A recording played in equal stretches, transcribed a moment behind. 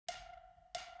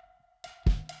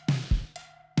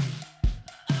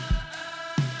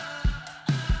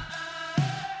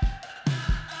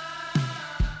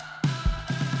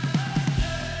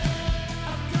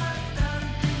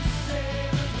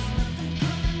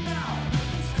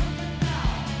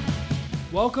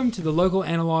Welcome to the Local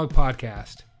Analog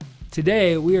Podcast.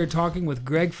 Today, we are talking with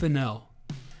Greg Funnell.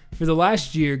 For the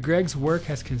last year, Greg's work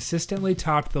has consistently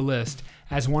topped the list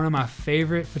as one of my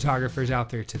favorite photographers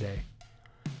out there today.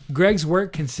 Greg's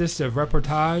work consists of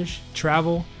reportage,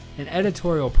 travel, and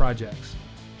editorial projects.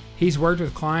 He's worked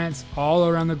with clients all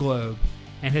around the globe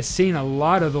and has seen a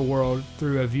lot of the world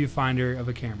through a viewfinder of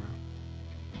a camera.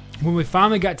 When we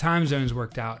finally got time zones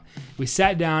worked out, we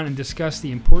sat down and discussed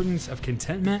the importance of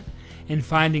contentment and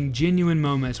finding genuine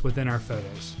moments within our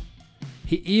photos.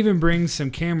 He even brings some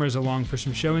cameras along for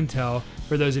some show and tell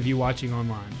for those of you watching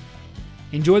online.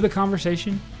 Enjoy the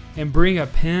conversation and bring a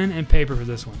pen and paper for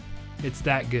this one. It's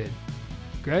that good.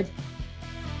 Greg?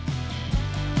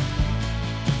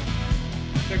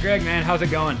 So Greg, man, how's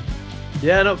it going?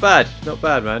 Yeah, not bad,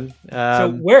 man. So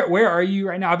where are you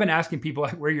right now? I've been asking people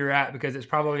where you're at because it's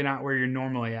probably not where you're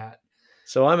normally at.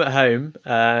 So I'm at home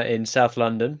in South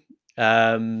London.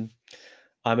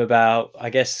 I'm about, I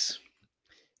guess,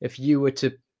 if you were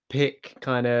to pick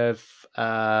kind of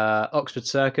Oxford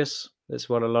Circus, that's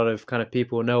what a lot of kind of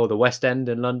people know, or the West End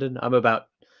in London. I'm about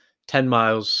 10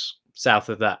 miles south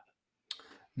of that.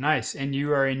 Nice. And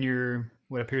you are in your,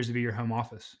 what appears to be your home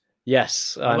office.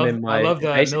 Yes. I love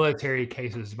the military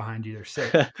cases behind you. They're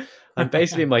sick. I'm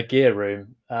basically in my gear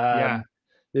room. Yeah.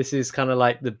 This is kind of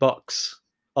like the box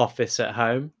office at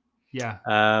home. Yeah.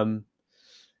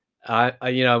 I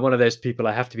I'm one of those people,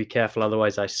 I have to be careful,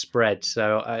 otherwise I spread.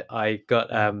 So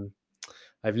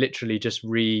I've literally just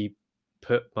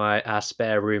put our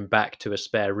spare room back to a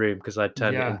spare room because I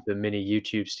turned it into a mini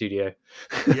YouTube studio.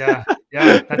 Yeah.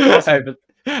 That's awesome.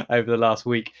 over the last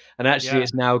week. And actually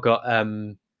it's now got,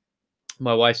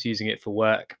 my wife's using it for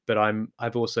work, but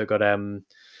I've also got a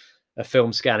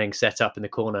film scanning set up in the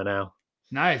corner now.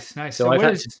 Nice. So I've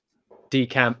had to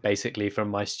decamp basically from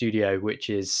my studio, which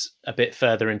is a bit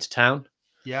further into town.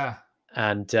 Yeah.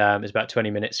 And it's about 20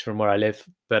 minutes from where I live,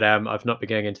 but I've not been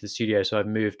going into the studio, so I've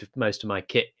moved most of my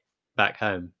kit back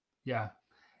home. Yeah.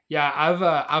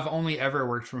 I've only ever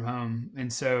worked from home,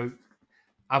 and so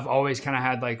I've always kind of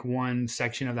had like one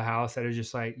section of the house that is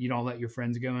just like, you don't let your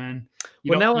friends go in.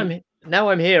 Now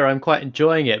I'm here, I'm quite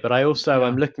enjoying it, but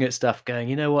I'm looking at stuff going,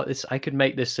 you know what, I could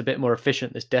make this a bit more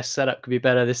efficient. This desk setup could be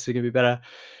better. This could be better.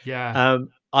 Yeah.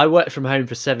 I worked from home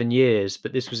for 7 years,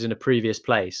 but this was in a previous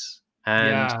place.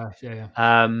 And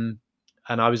and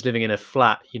I was living in a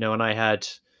flat, and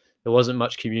there wasn't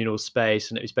much communal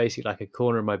space, and it was basically like a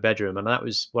corner of my bedroom, and that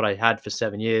was what I had for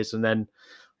 7 years. And then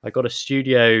I got a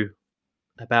studio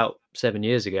about 6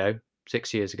 years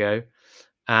ago,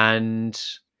 and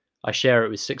I share it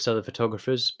with 6 other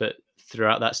photographers, but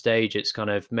throughout that stage, it's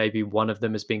kind of maybe one of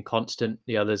them has been constant.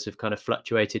 The others have kind of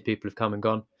fluctuated. People have come and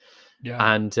gone.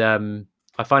 Yeah. And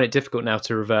I find it difficult now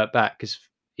to revert back, because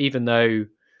even though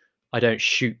I don't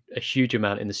shoot a huge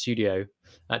amount in the studio,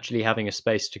 actually having a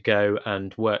space to go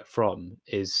and work from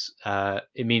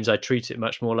it means I treat it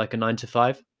much more like a 9 to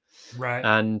 5. Right.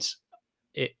 And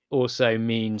it also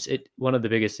means one of the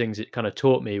biggest things it kind of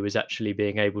taught me was actually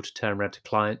being able to turn around to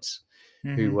clients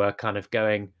who were kind of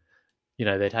going,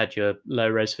 they'd had your low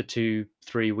res for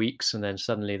 2-3 weeks, and then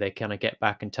suddenly they kind of get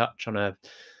back in touch on a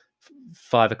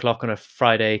 5 o'clock on a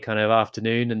Friday kind of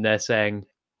afternoon, and they're saying,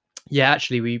 yeah,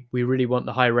 actually we really want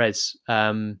the high res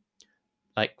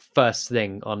like first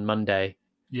thing on Monday.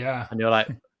 Yeah. And you're like,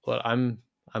 well, I'm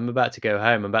about to go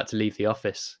home, I'm about to leave the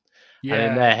office. Yeah,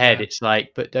 and in their head, it's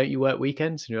like, but don't you work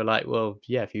weekends? And you're like, well,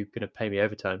 yeah, if you're going to pay me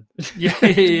overtime.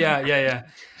 Yeah.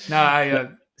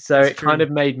 No, so it kind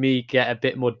of made me get a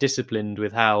bit more disciplined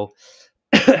with how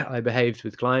I behaved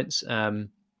with clients, and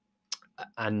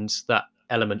that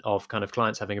element of kind of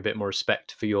clients having a bit more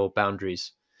respect for your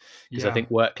boundaries. Because I think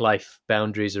work-life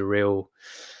boundaries are a real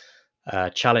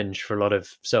challenge for a lot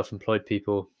of self-employed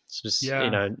people,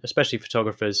 especially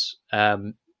photographers.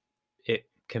 It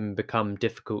can become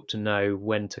difficult to know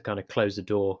when to kind of close the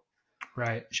door,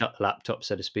 right? Shut the laptop,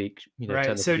 so to speak. Right.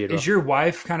 Turn the So computer is off. your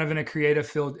wife kind of in a creative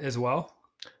field as well?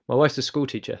 My wife's a school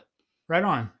teacher. Right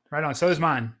on. So is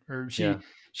mine. Or she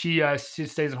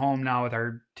stays at home now with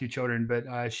our 2 children,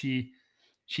 but she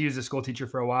was a school teacher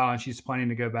for a while, and she's planning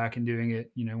to go back and doing it,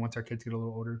 once our kids get a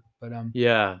little older. But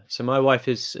so my wife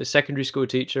is a secondary school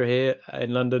teacher here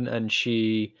in London, and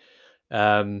she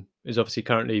is obviously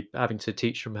currently having to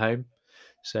teach from home.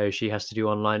 So she has to do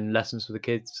online lessons with the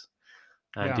kids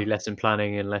and do lesson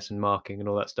planning and lesson marking and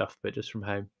all that stuff, but just from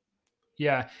home.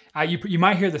 Yeah. You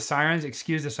might hear the sirens.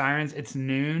 Excuse the sirens. It's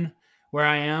noon where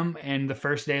I am, and the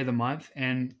first day of the month,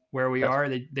 and where we are,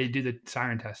 they do the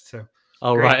siren test. So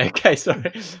Oh, Great. right. Okay.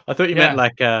 Sorry. I thought you meant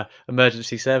like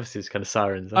emergency services kind of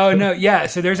sirens. Oh no, yeah.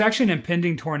 So there's actually an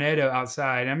impending tornado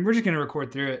outside, and we're just gonna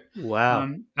record through it.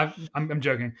 Wow. I'm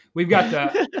joking. We've got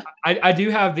the. I do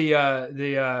have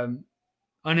the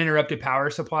uninterrupted power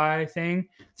supply thing.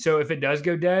 So if it does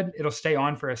go dead, it'll stay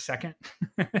on for a second,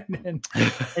 and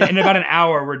in about an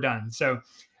hour we're done. So,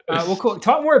 well, cool.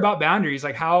 Talk more about boundaries,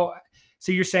 like how.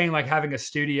 So you're saying like having a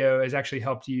studio has actually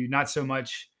helped you not so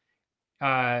much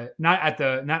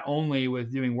not only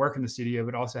with doing work in the studio,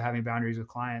 but also having boundaries with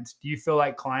clients. Do you feel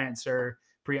like clients are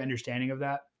pretty understanding of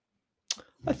that?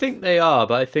 I think they are,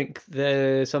 but I think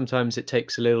there sometimes it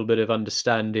takes a little bit of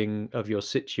understanding of your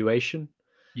situation.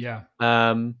 Yeah.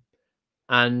 Um,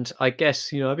 and I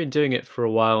guess, I've been doing it for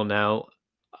a while now.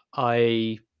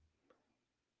 I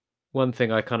One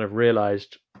thing I kind of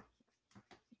realized,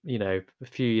 a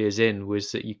few years in,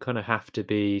 was that you kind of have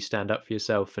to stand up for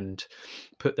yourself and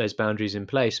put those boundaries in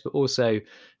place. But also,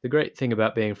 the great thing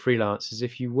about being freelance is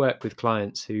if you work with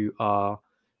clients who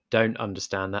don't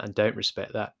understand that and don't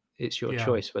respect that, it's your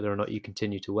choice whether or not you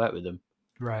continue to work with them.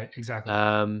 Right. Exactly.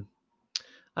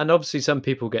 And obviously, some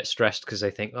people get stressed because they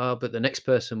think, oh, but the next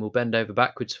person will bend over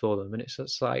backwards for them, and it's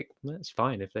just like, that's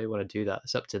fine if they want to do that.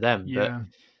 It's up to them. Yeah.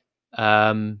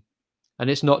 And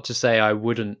it's not to say I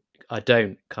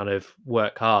don't kind of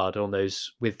work hard on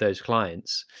with those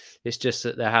clients. It's just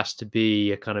that there has to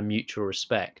be a kind of mutual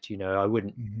respect. I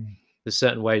wouldn't, Mhm. there's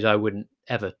certain ways I wouldn't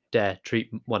ever dare treat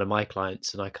one of my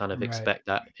clients, and I kind of Right. expect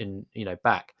that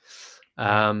back.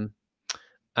 Right.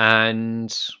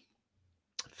 And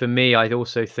for me, I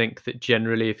also think that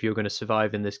generally, if you're going to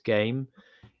survive in this game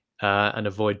and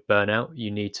avoid burnout, you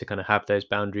need to kind of have those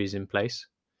boundaries in place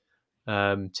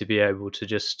to be able to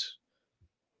just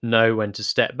know when to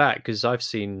step back. Because I've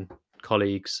seen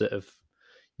colleagues that have,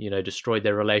 destroyed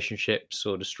their relationships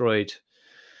or destroyed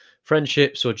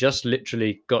friendships or just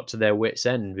literally got to their wits'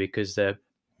 end because they're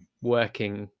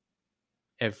working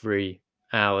every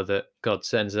hour that God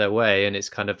sends their way, and it's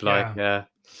kind of like Yeah.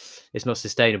 it's not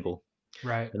sustainable.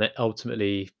 Right. And that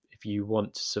ultimately, if you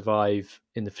want to survive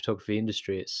in the photography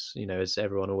industry, it's, as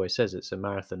everyone always says, it's a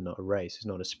marathon, not a race. It's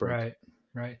not a sprint. Right.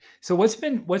 Right. So what's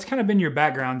kind of been your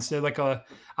background? So like I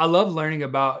love learning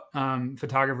about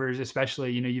photographers,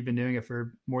 especially, you've been doing it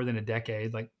for more than a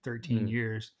decade, like 13 Mm.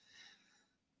 years.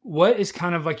 What is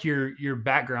kind of like your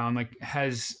background? Like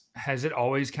has it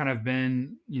always kind of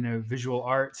been, visual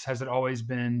arts? Has it always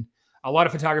been a lot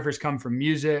of photographers come from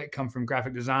music, come from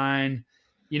graphic design?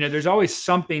 There's always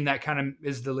something that kind of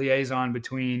is the liaison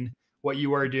between what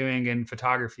you are doing and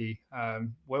photography.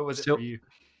 What was it for So, you?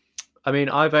 I mean,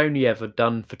 I've only ever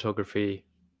done photography.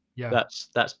 Yeah.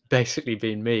 That's basically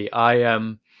been me.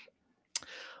 Although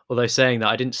saying that,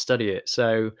 I didn't study it.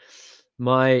 So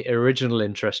my original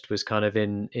interest was kind of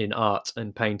in art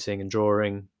and painting and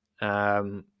drawing.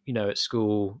 At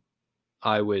school,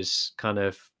 I was kind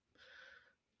of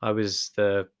I was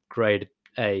the grade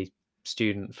A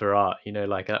student for art.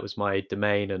 Like that was my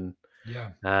domain, and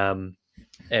Yeah. um,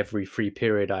 every free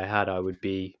period I had, I would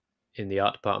be in the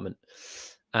art department.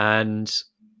 And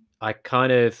I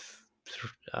kind of,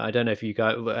 I don't know if you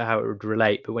guys how it would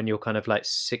relate, but when you're kind of like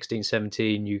 16,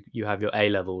 17, you have your A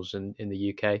levels in the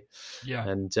UK, Yeah.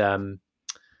 and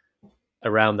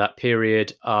around that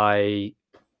period, I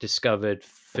discovered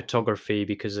photography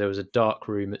because there was a dark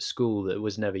room at school that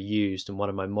was never used, and one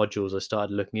of my modules I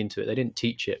started looking into it. They didn't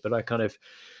teach it, but I kind of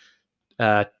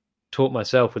uh, taught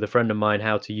myself with a friend of mine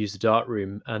how to use the dark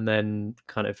room, and then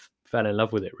kind of fell in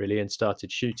love with it really and started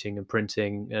shooting and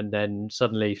printing. And then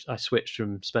suddenly I switched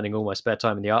from spending all my spare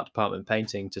time in the art department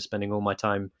painting to spending all my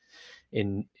time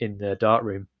in the dark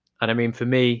room. And I mean, for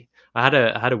me, I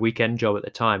had a weekend job at the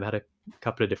time. I had a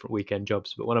couple of different weekend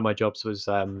jobs, but one of my jobs was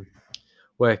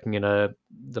working in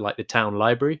the town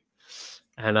library.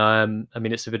 And I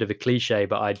mean, it's a bit of a cliche,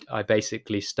 but I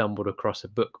basically stumbled across a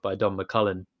book by Don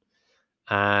McCullin,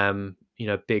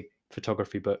 big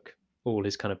photography book, all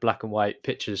his kind of black and white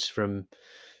pictures from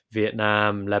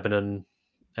Vietnam, Lebanon,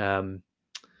 um,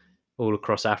 all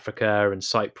across Africa and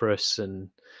Cyprus. And,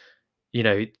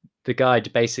 the guy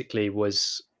basically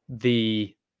was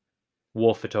the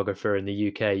war photographer in the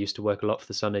UK, used to work a lot for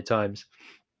the Sunday Times.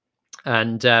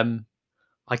 And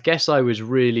I guess I was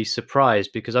really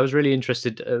surprised because I was really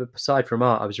interested, aside from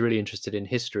art, I was really interested in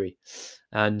history.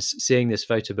 And seeing this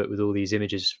photo book with all these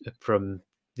images from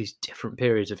these different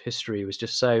periods of history was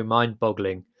just so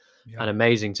mind-boggling Yeah. and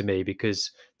amazing to me,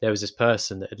 because there was this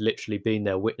person that had literally been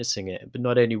there witnessing it, but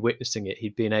not only witnessing it,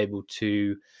 he'd been able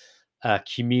to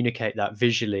communicate that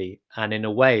visually and in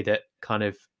a way that kind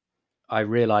of I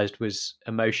realized was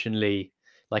emotionally,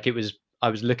 like, it was I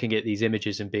was looking at these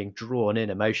images and being drawn in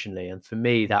emotionally. And for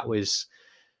me, that was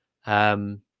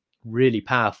really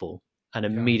powerful. And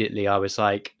immediately I was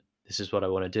like, this is what I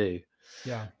want to do.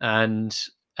 Yeah. And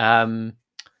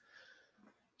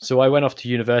so I went off to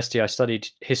university. I studied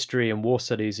history and war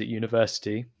studies at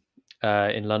university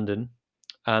in London.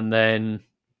 And then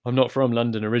I'm not from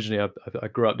London originally. I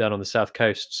grew up down on the south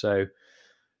coast. So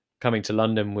coming to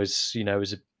London was,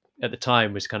 at the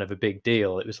time was kind of a big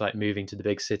deal. It was like moving to the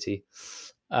big city.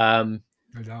 No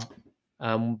doubt.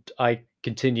 I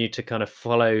continued to kind of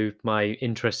follow my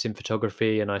interest in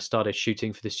photography, and I started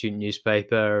shooting for the student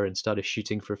newspaper and started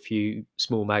shooting for a few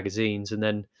small magazines. And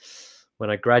then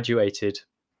when I graduated,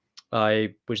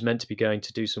 I was meant to be going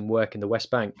to do some work in the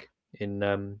West Bank in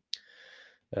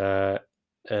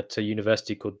at a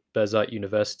university called Birzeit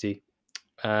University.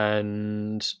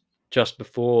 And just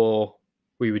before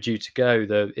we were due to go,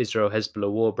 the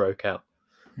Israel-Hezbollah war broke out.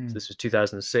 So this was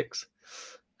 2006.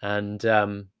 And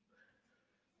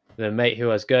the mate who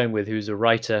I was going with, who was a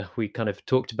writer, we kind of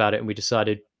talked about it, and we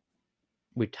decided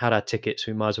we'd had our tickets,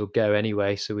 we might as well go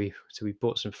anyway. So we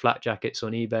bought some flat jackets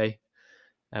on eBay,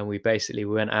 and we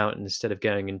went out, and instead of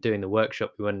going and doing the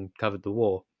workshop, we went and covered the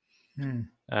war.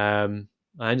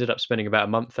 I ended up spending about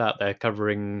a month out there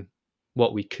covering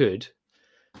what we could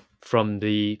from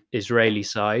the Israeli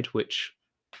side, which,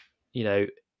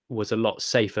 was a lot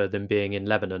safer than being in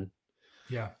Lebanon.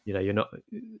 Yeah.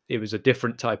 It was a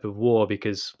different type of war,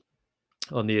 because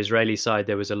on the Israeli side,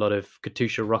 there was a lot of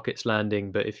Katyusha rockets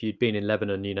landing. But if you'd been in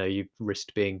Lebanon, you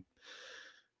risked being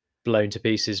blown to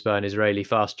pieces by an Israeli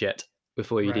fast jet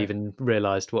before you'd even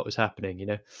realized what was happening,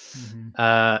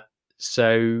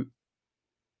 So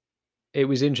it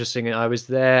was interesting. I was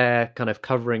there kind of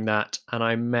covering that, and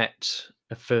I met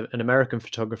an American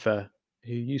photographer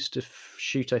who used to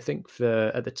shoot, I think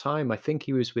at the time, I think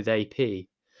he was with AP,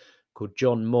 called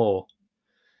John Moore.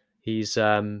 He's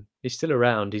still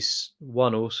around. He's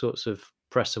won all sorts of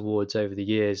press awards over the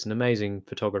years, an amazing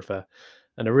photographer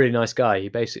and a really nice guy. He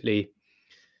basically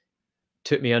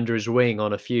took me under his wing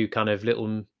on a few kind of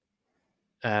little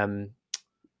kind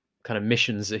of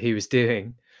missions that he was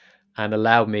doing, and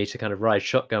allowed me to kind of ride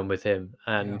shotgun with him.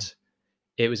 And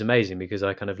it was amazing, because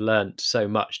I kind of learned so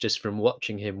much just from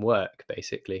watching him work,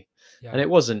 basically. And it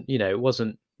wasn't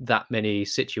that many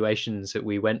situations that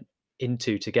we went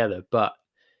into together, but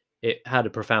it had a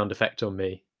profound effect on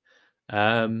me.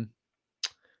 And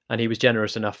he was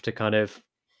generous enough to kind of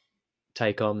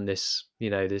take on this,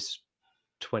 this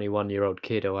 21-year-old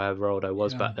kid, or however old I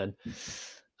was back then.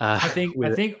 I think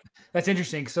that's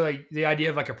interesting. So like the idea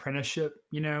of like apprenticeship,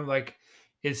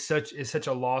 is such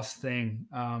a lost thing.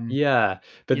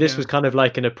 But this was kind of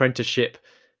like an apprenticeship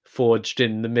forged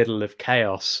in the middle of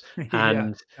chaos.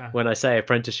 And when I say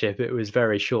apprenticeship, it was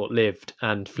very short-lived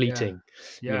and fleeting.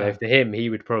 For him, he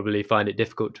would probably find it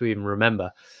difficult to even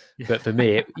remember. But for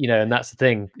me, and that's the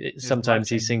thing. Sometimes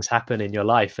these things happen in your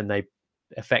life, and they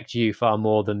affect you far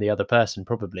more than the other person,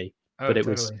 probably. But it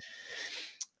was.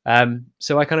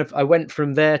 So I went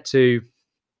from there to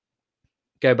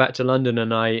go back to London,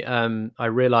 and I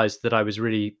realized that I was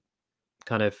really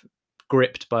kind of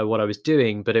gripped by what I was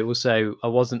doing, but I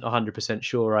wasn't 100%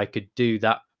 sure I could do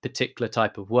that particular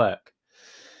type of work.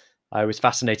 I was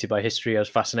fascinated by history. I was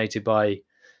fascinated by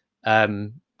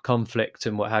conflict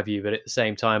and what have you, but at the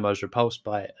same time I was repulsed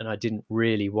by it, and I didn't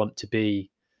really want to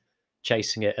be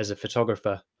chasing it as a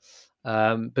photographer.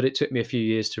 But it took me a few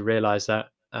years to realize that.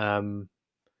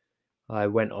 I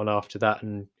went on after that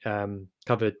and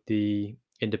covered the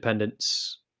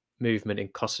independence movement in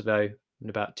Kosovo in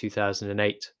about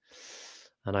 2008.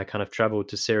 And I kind of traveled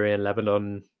to Syria and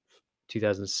Lebanon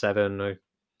 2007. I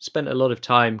spent a lot of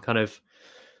time kind of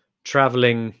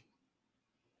traveling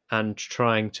and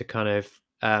trying to kind of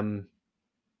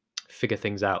figure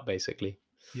things out, basically.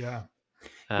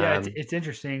 It's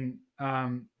interesting.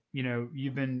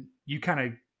 You kind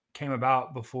of came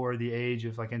about before the age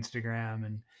of like Instagram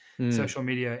and social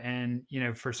media. And,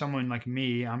 for someone like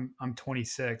me, I'm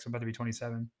 26, I'm about to be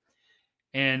 27.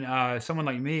 And someone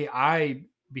like me, I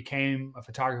became a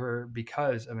photographer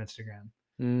because of Instagram,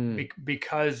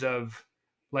 because of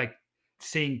like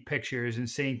seeing pictures and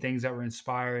seeing things that were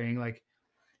inspiring. Like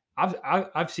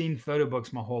I've seen photo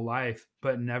books my whole life,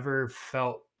 but never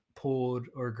felt pulled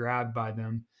or grabbed by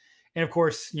them. And of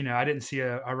course, I didn't see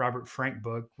a Robert Frank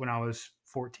book when I was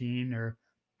 14, or,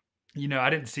 I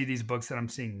didn't see these books that I'm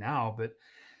seeing now, but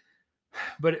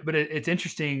it's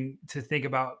interesting to think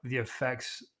about the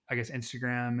effects, I guess,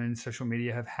 Instagram and social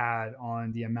media have had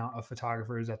on the amount of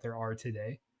photographers that there are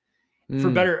today, for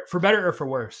better or for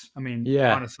worse. I mean,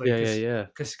 honestly,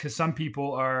 because some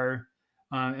people are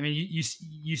I mean, you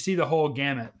see the whole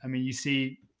gamut. I mean, you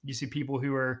see people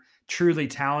who are truly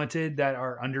talented that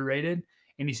are underrated,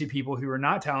 and you see people who are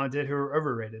not talented who are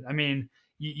overrated. I mean,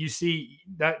 you see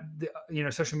that,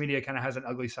 social media kind of has an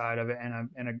ugly side of it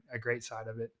and a great side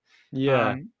of it.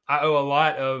 Yeah. I owe a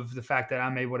lot of the fact that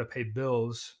I'm able to pay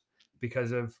bills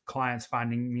because of clients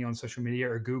finding me on social media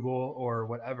or Google or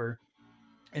whatever.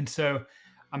 And so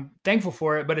I'm thankful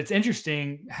for it, but it's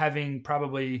interesting having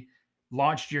probably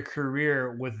launched your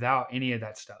career without any of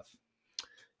that stuff.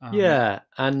 Yeah.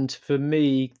 And for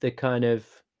me, the kind of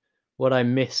what I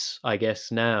miss, I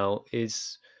guess, now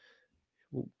is,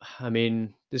 I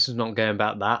mean, this is not going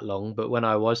back that long, but when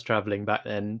I was traveling back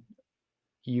then,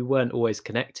 you weren't always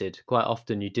connected. Quite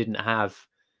often, you didn't have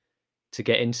to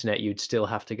get internet, you'd still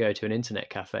have to go to an internet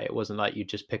cafe. It wasn't like you'd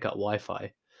just pick up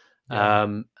Wi-Fi.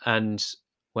 Yeah. And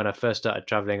when I first started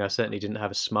traveling, I certainly didn't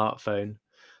have a smartphone,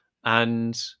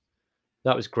 and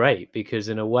that was great because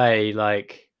in a way,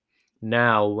 like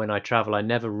now when I travel, I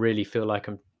never really feel like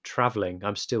I'm traveling.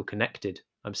 I'm still connected.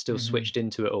 I'm still Hmm. switched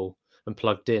into it all and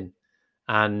plugged in.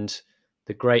 And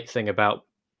the great thing about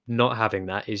not having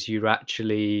that is you're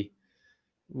actually,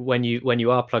 when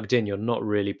you are plugged in, you're not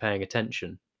really paying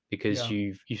attention because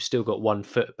Yeah. you've still got one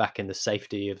foot back in the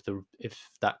safety of the, if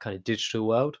that kind of digital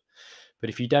world. But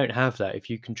if you don't have that, if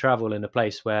you can travel in a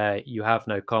place where you have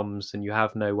no comms and you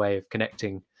have no way of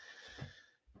connecting,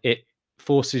 it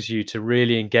forces you to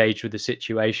really engage with the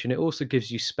situation. It also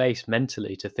gives you space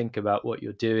mentally to think about what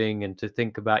you're doing and to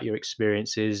think about your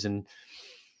experiences. And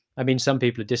I mean, some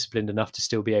people are disciplined enough to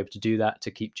still be able to do that,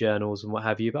 to keep journals and what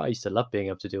have you. But I used to love being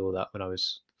able to do all that when I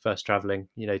was first traveling,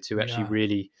 to actually Yeah.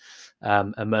 really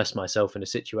immerse myself in a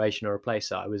situation or a place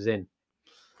that I was in.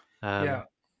 Yeah.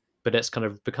 But it's kind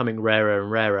of becoming rarer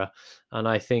and rarer. And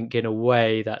I think in a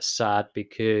way that's sad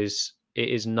because it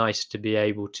is nice to be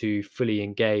able to fully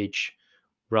engage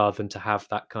rather than to have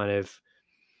that kind of,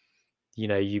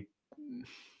 you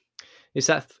it's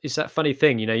that funny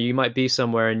thing, you might be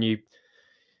somewhere and you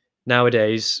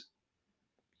nowadays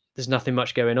there's nothing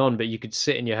much going on, but you could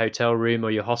sit in your hotel room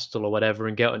or your hostel or whatever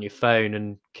and get on your phone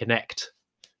and connect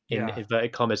in Yeah.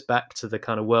 inverted commas back to the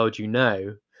kind of world you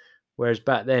know. Whereas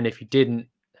back then, if you didn't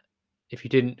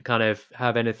kind of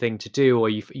have anything to do, or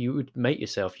you would make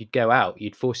yourself, you'd go out,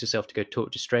 you'd force yourself to go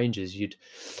talk to strangers,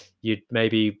 you'd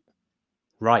maybe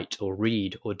write or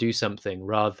read or do something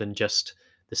rather than just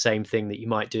the same thing that you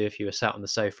might do if you were sat on the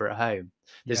sofa at home.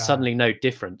 There's Yeah. suddenly no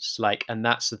difference. Like, and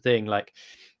that's the thing. Like,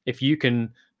 if you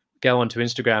can go onto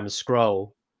Instagram and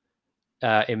scroll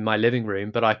in my living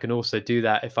room, but I can also do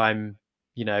that if I'm,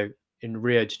 you know, in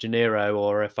Rio de Janeiro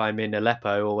or if I'm in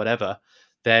Aleppo or whatever,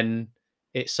 then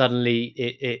it suddenly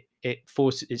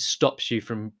it stops you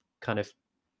from kind of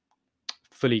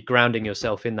fully grounding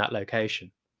yourself in that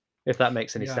location, if that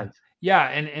makes any Yeah. sense. Yeah.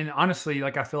 And honestly,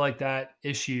 like, I feel like that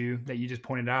issue that you just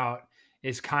pointed out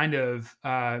is kind of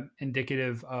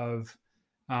indicative of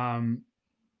um,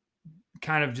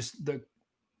 kind of just the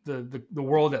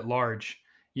world at large.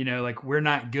 Like, we're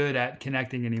not good at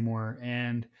connecting anymore.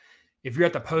 And if you're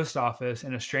at the post office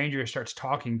and a stranger starts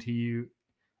talking to you,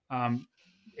 um,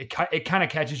 it kind of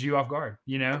catches you off guard,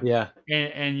 Yeah.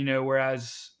 and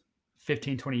whereas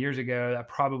 15, 20 years ago, that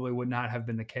probably would not have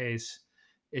been the case.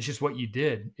 It's just what you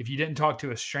did. If you didn't talk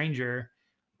to a stranger,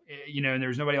 and there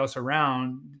was nobody else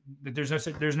around,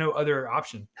 there's no other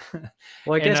option.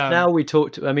 Well, I And guess now we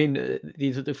talk to. I mean,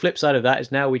 the flip side of that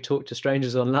is now we talk to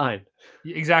strangers online.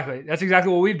 exactly, that's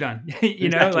exactly what we've done.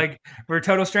 Exactly. Like, we're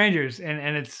total strangers,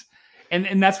 and it's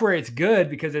and that's where it's good,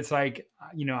 because it's like,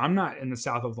 I'm not in the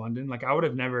south of London. Like, I would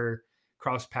have never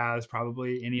crossed paths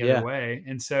probably any other Yeah, way,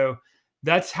 and so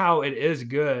that's how it is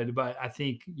good. But I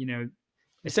think,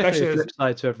 it's definitely especially a as flip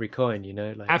side to every coin.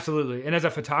 Like absolutely, and as a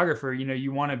photographer,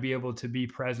 you want to be able to be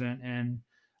present and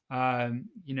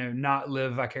not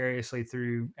live vicariously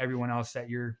through everyone else that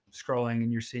you're scrolling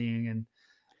and you're seeing, and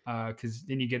because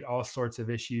then you get all sorts of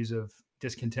issues of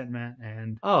discontentment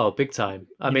and oh, big time.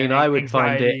 I mean, I would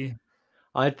find it. anxiety.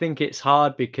 I think it's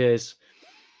hard because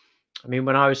I mean,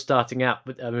 when I was starting out,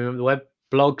 I mean, the web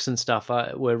blogs and stuff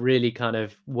were really kind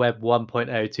of web 1.0,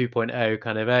 2.0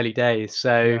 kind of early days.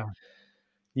 So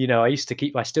Yeah, I used to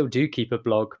keep, I still do keep a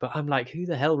blog, but I'm like, who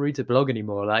the hell reads a blog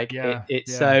anymore? Like yeah,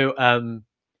 it's yeah, so,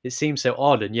 it seems so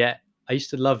odd. And yet I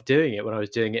used to love doing it when I was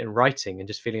doing it in writing and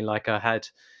just feeling like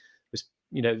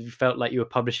you felt like you were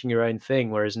publishing your own thing.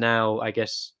 Whereas now I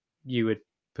guess you would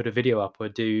put a video up or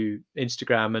do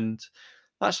Instagram, and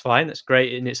that's fine. That's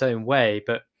great in its own way.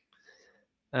 But,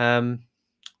 um,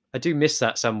 I do miss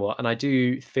that somewhat. And I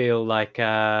do feel like,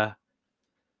 yeah,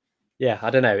 I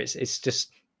don't know. It's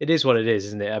just, it is what it is,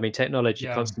 isn't it? I mean, technology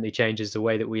Yeah. constantly changes the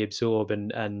way that we absorb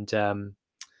and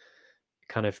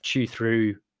kind of chew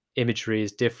through imagery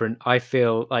is different. I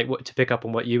feel like, what to pick up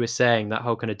on what you were saying, that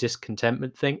whole kind of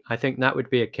discontentment thing, I think that would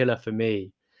be a killer for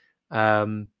me.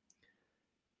 Um,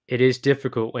 it is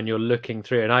difficult when you're looking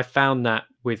through, and I found that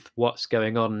with what's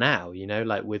going on now,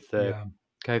 like with the Yeah.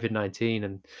 COVID-19,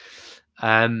 and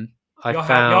um, I Y'all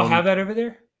found have that over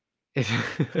there?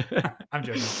 I'm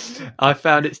joking. I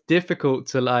found it's difficult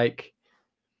to like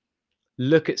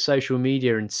look at social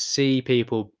media and see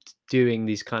people doing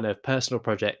these kind of personal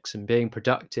projects and being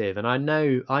productive. And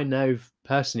I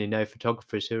personally know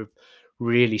photographers who have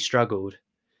really struggled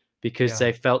because Yeah.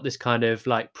 they felt this kind of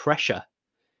like pressure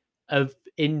of,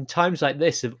 in times like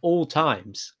this, of all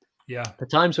times, Yeah. the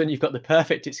times when you've got the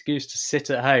perfect excuse to sit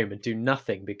at home and do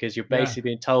nothing because you're Yeah. basically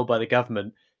being told by the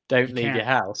government, don't You leave your can't.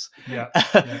 house. Yeah.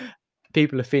 Yeah.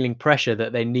 People are feeling pressure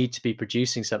that they need to be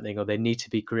producing something or they need to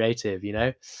be creative,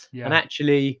 and Yeah.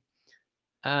 actually,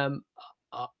 um,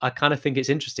 I kind of think it's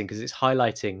interesting because it's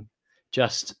highlighting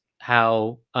just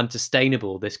how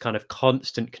unsustainable this kind of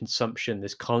constant consumption,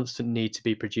 this constant need to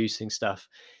be producing stuff.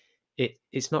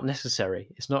 It's not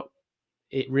necessary. It's not.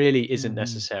 It really isn't Mhm.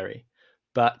 necessary.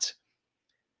 But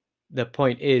the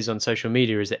point is, on social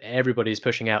media, is that everybody is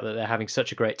pushing out that they're having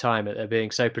such a great time, that they're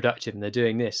being so productive, and they're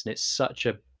doing this, and it's such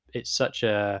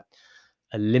a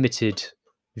limited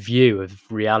view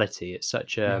of reality. It's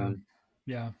such Yeah.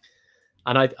 Yeah.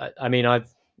 and I mean, I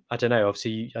don't know.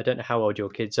 Obviously, I don't know how old your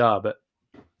kids are, but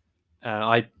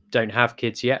I don't have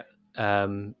kids yet.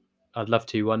 I'd love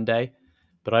to one day,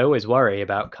 but I always worry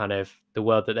about kind of the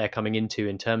world that they're coming into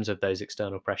in terms of those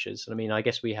external pressures. I mean, I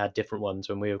guess we had different ones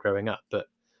when we were growing up, but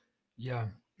Yeah.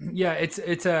 Yeah, it's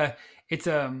it's a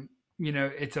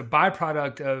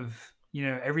byproduct of,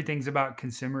 everything's about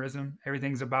consumerism.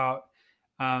 Everything's about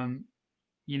um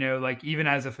like even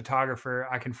as a photographer,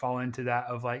 I can fall into that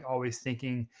of like always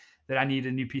thinking that I need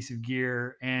a new piece of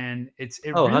gear, and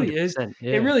oh, 100%, it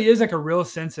yeah. really is like a real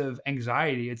sense of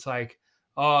anxiety. It's like,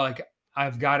 oh, like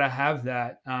I've got to have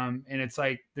that, and it's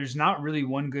like there's not really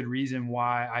one good reason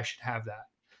why I should have that.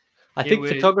 I It think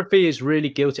would, photography is really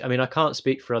guilty. I mean, I can't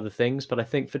speak for other things, but I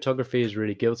think photography is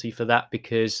really guilty for that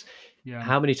because yeah,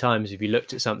 how many times have you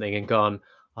looked at something and gone,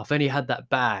 "If only I had that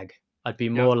bag, I'd be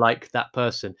yep, more like that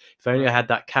person. If only I right, had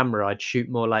that camera, I'd shoot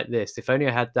more like this. If only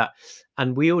I had that."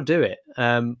 And we all do it.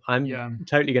 I'm yeah,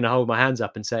 totally going to hold my hands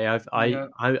up and say yeah,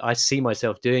 I see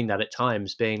myself doing that at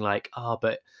times, being like, "Oh,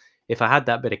 but if I had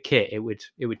that bit of kit, it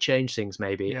would change things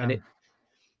maybe." And yeah.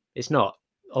 it's not,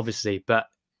 obviously, but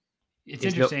It's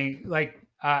it's not. interesting. Like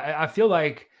I feel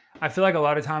like a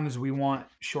lot of times we want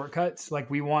shortcuts.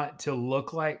 Like we want to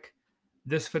look like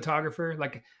this photographer.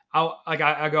 Like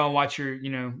I go and watch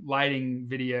your lighting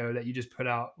video that you just put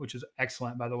out, which is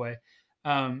excellent, by the way.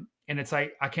 And it's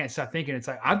like I can't stop thinking. It's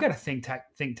like I've got a think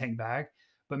tank bag,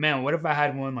 but man, what if I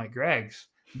had one like Greg's?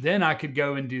 Then I could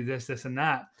go and do this, this, and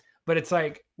that. But it's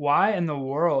like, why in the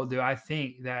world do I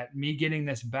think that me getting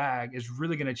this bag is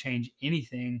really going to change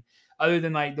anything other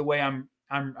than like the way I'm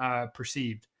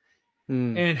perceived?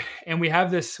 Mm. And we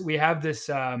have this.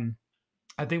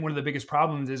 I think one of the biggest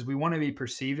problems is we want to be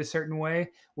perceived a certain way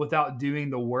without doing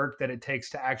the work that it takes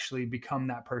to actually become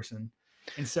that person.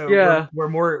 And so we're Yeah. we're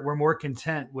more we're more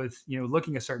content with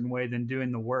looking a certain way than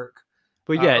doing the work.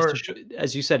 But yeah, Or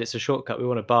as you said, it's a shortcut. We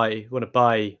want to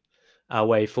buy our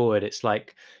way forward. It's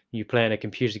like you play in a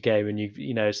computer game, and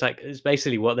it's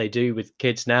basically what they do with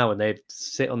kids now, and they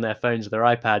sit on their phones or their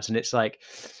iPads, and it's like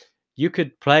you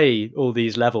could play all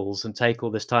these levels and take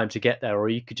all this time to get there, or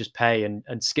you could just pay and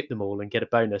skip them all and get a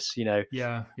bonus. yeah,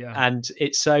 yeah, And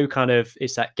it's so kind of,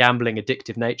 it's that gambling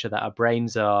addictive nature that our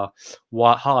brains are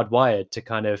hardwired to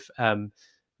kind of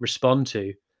respond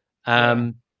to. yeah,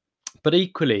 Um, but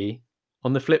equally,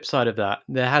 on the flip side of that,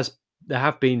 there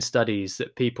have been studies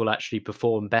that people actually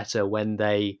perform better when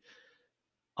they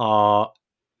are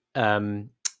um,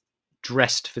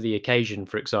 dressed for the occasion,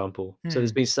 for example. So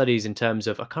there's hmm, been studies in terms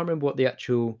of, I can't remember what the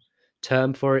actual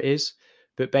term for it is,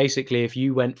 but basically, if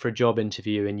you went for a job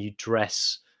interview and you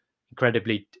dress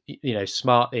incredibly,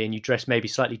 smartly, and you dress maybe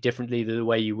slightly differently than the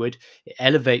way you would, it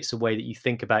elevates the way that you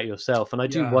think about yourself. And I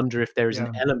do yeah, wonder if there is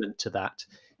an yeah, element to that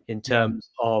in yeah, terms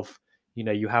of,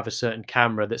 you have a certain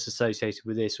camera that's associated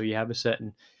with this, or you have a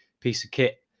certain piece of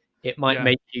kit. It might yeah,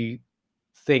 make you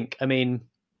think. I mean,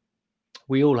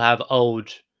 we all have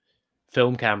old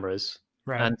film cameras,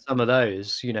 right, and some of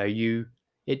those,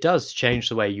 it does change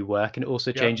the way you work, and it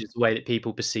also yep, changes the way that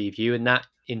people perceive you, and that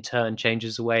in turn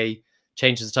changes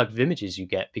the type of images you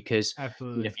get. Because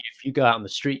absolutely, if you go out on the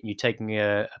street and you're taking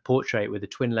a portrait with a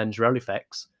twin lens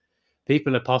Rolleiflex,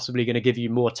 people are possibly going to give you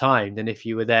more time than if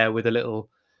you were there with a little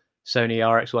Sony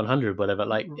RX100, whatever.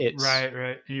 Like it's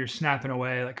right. And you're snapping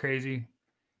away like crazy.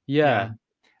 yeah. Yeah.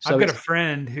 I've So got a it's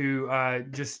friend who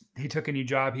he took a new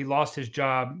job. He lost his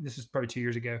job. This was probably 2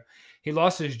 years ago. He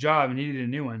lost his job and needed a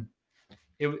new one.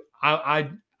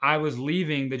 I was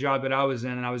leaving the job that I was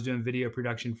in, and I was doing video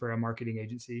production for a marketing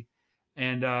agency.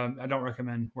 And I don't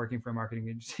recommend working for a marketing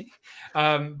agency,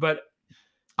 but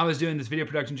I was doing this video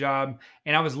production job,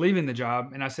 and I was leaving the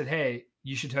job, and I said, "Hey,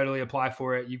 you should totally apply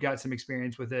for it. You've got some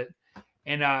experience with it."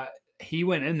 And he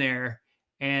went in there,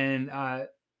 and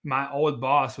my old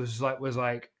boss was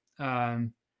like,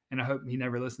 and I hope he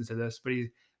never listens to this, but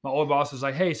my old boss was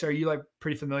like, "Hey, so are you like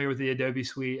pretty familiar with the Adobe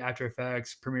Suite, After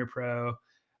Effects, Premiere Pro,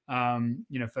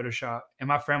 Photoshop?" And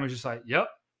my friend was just like, "Yep,"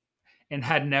 and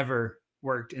had never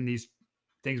worked in these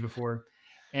things before.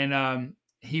 And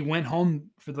he went home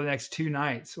for the next 2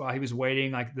 nights while he was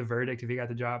waiting like the verdict if he got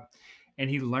the job, and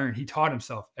he taught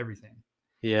himself everything.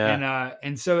 yeah.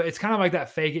 And so it's kind of like that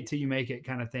fake it till you make it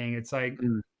kind of thing. It's like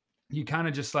you kind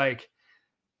of just like,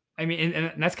 I mean,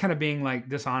 and that's kind of being like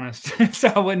dishonest. So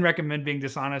I wouldn't recommend being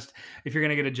dishonest if you're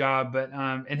going to get a job. But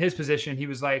in his position, he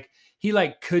was like, he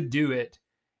like could do it.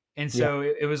 And Yeah. so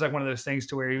it was like one of those things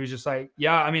to where he was just like,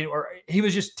 yeah, I mean, or he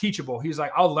was just teachable. He was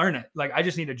like, I'll learn it. Like, I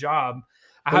just need a job.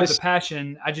 I have the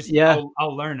passion.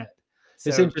 I'll learn it.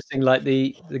 It's So interesting. Like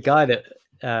the guy that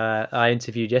I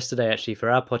interviewed yesterday, actually for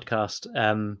our podcast,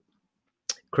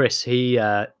 Chris,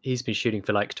 he's been shooting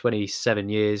for like 27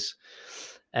 years,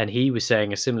 and he was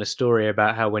saying a similar story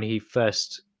about how when he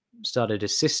first started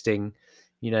assisting,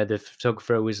 the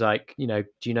photographer was like, do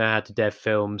you know how to dev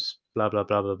films, blah blah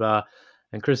blah blah blah,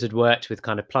 and Chris had worked with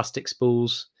kind of plastic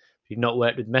spools, he'd not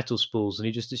worked with metal spools, and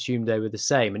he just assumed they were the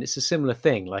same. And it's a similar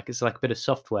thing, like it's like a bit of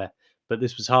software, but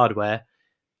this was hardware.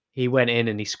 He went in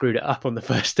and he screwed it up on the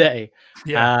first day.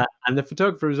 yeah, And the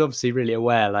photographer was obviously really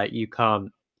aware, like you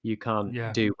can't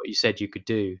yeah, do what you said you could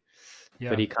do.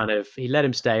 But yeah, he let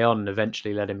him stay on and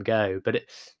eventually let him go. But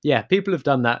people have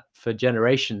done that for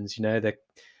generations.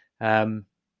 I'm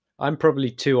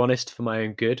probably too honest for my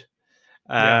own good.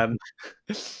 yeah.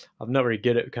 I'm not very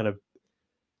good at kind of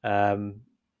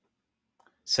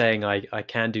saying I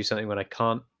can do something when I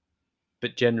can't.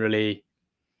 But generally,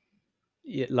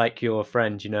 like your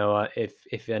friend,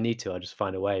 if I need to, I'll just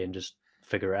find a way and just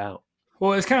figure it out.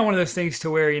 Well, it's kind of one of those things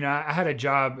to where, I had a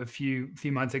job a few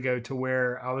months ago to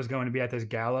where I was going to be at this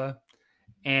gala,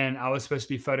 and I was supposed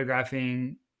to be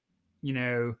photographing,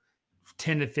 10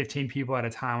 to 15 people at a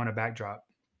time on a backdrop.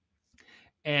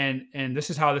 And this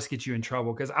is how this gets you in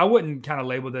trouble, because I wouldn't kind of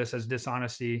label this as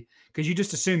dishonesty, because you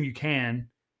just assume you can.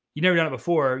 You never done it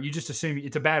before. You just assume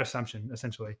it's a bad assumption,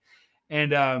 essentially,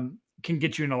 and can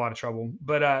get you in a lot of trouble.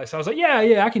 But so I was like,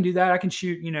 yeah, I can do that. I can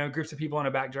shoot, groups of people on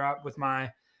a backdrop with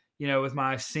my, with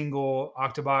my single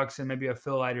octobox and maybe a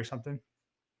fill light or something.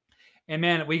 And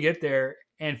man, we get there,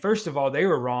 and first of all, they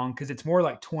were wrong, because it's more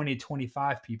like 20,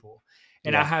 25 people,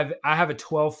 and Yeah. I have a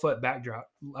 12-foot backdrop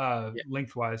Yeah.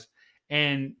 lengthwise,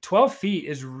 and 12 feet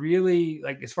is really,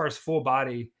 like, as far as full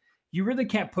body, you really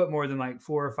can't put more than like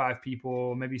 4 or 5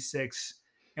 people, maybe 6.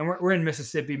 And we're in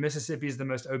Mississippi. Mississippi is the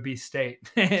most obese state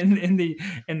in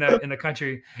the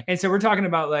country, and so we're talking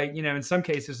about, like, in some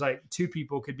cases, like 2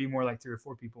 people could be more like 3 or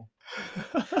 4 people.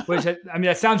 Which, I mean,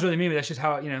 that sounds really mean, but that's just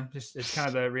how, just it's kind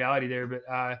of the reality there.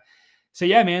 But so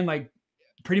yeah, man, like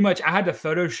pretty much I had to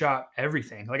Photoshop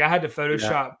everything. Like I had to Yeah.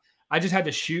 Photoshop, I just had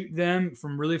to shoot them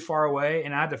from really far away,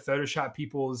 and I had to Photoshop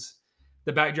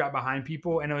the backdrop behind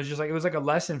people. And it was just like, it was like a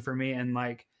lesson for me. And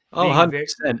like Oh, 100%.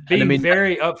 And I being mean,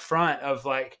 very upfront of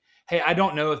like, hey, I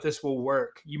don't know if this will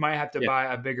work. You might have to yeah.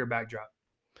 buy a bigger backdrop,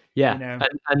 Yeah.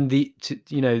 And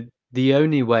the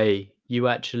only way you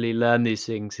actually learn these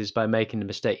things is by making the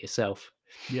mistake yourself.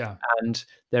 Yeah. And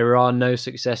there are no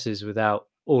successes without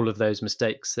all of those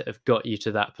mistakes that have got you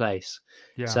to that place.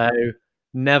 Yeah. So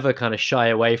never kind of shy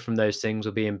away from those things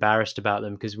or be embarrassed about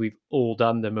them, because we've all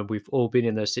done them and we've all been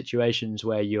in those situations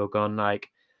where you're gone like,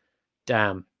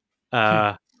 damn,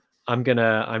 I'm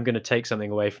gonna take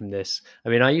something away from this. I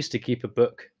mean, I used to keep a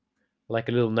book, like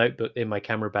a little notebook in my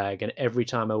camera bag, and every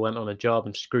time I went on a job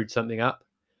and screwed something up,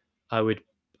 I would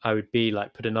be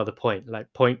like, put another point,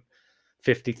 like point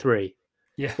 53.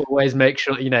 Yeah. Always make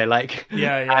sure, like,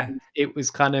 Yeah. and it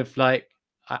was kind of like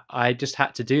I just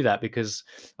had to do that because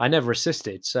I never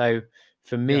assisted. So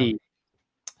for Yeah. me,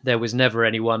 there was never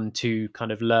anyone to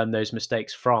kind of learn those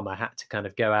mistakes from. I had to kind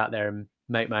of go out there and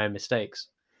make my own mistakes.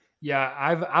 Yeah.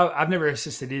 I've never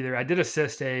assisted either. I did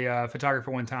assist a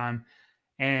photographer one time,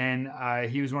 and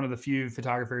he was one of the few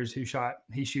photographers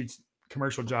he shoots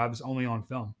commercial jobs only on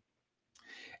film.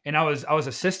 and I was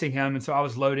assisting him, and so I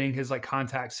was loading his like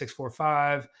Contact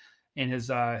 645 and his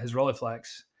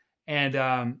Rolleiflex, and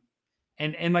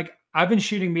like I've been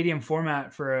shooting medium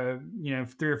format for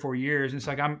 3 or 4 years, and it's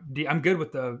like I'm good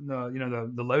with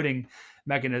the loading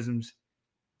mechanisms.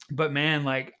 But man,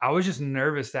 like I was just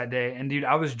nervous that day, and dude,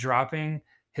 I was dropping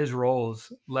his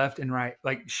rolls left and right,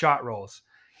 like shot rolls,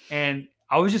 and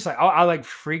I was just like, I like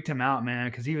freaked him out, man,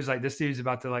 because he was like, this dude's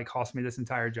about to like cost me this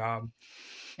entire job,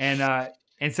 and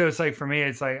so it's like for me,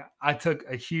 it's like I took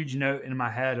a huge note in my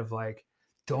head of like,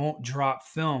 don't drop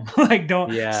film, like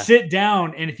don't Yeah. sit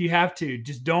down, and if you have to,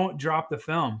 just don't drop the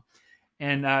film,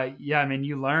 and yeah, I mean,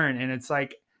 you learn, and it's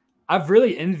like I've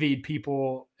really envied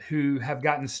people who have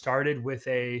gotten started with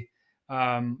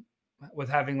um, with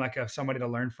having like somebody to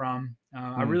learn from.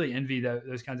 I really envy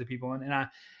those kinds of people, and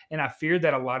I feared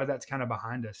that a lot of that's kind of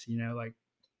behind us. Like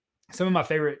some of my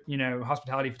favorite,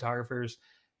 hospitality photographers,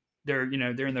 they're in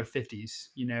their 50s,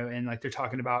 and like they're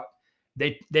talking about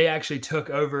they actually took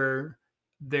over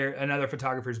another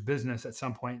photographer's business at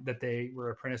some point that they were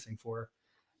apprenticing for.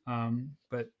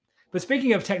 But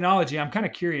speaking of technology, I'm kind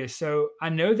of curious. So I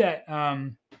know that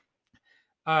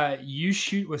you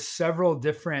shoot with several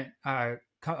different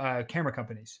camera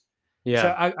companies. So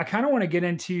Yeah. I kind of want to get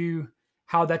into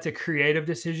how that's a creative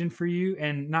decision for you,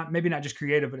 and maybe not just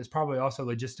creative, but it's probably also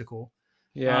logistical.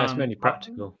 Yeah, it's mainly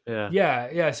practical. Yeah.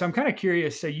 Yeah. So I'm kind of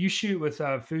curious. So you shoot with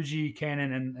Fuji,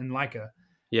 Canon, and Leica,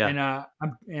 Yeah.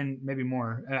 and maybe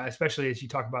more, especially as you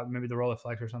talk about maybe the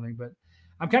Rolleiflex or something. But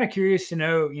I'm kind of curious to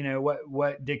know,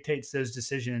 what dictates those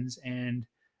decisions, and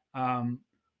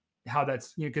how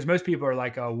that's, because most people are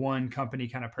like a one company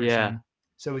kind of Yeah. person.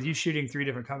 So with you shooting 3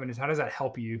 different companies, how does that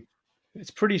help you?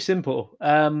 It's pretty simple.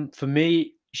 For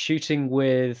me, shooting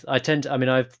with, I mean,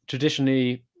 I've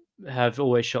traditionally have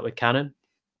always shot with Canon,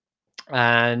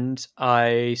 and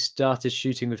I started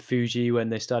shooting with Fuji when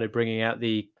they started bringing out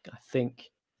I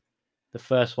think the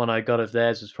first one I got of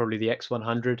theirs was probably the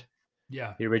X100,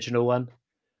 Yeah. the original one.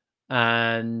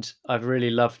 And I've really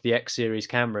loved the X series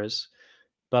cameras,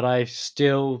 but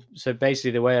so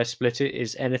basically the way I split it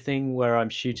is anything where I'm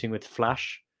shooting with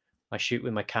flash, I shoot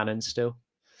with my Canon still.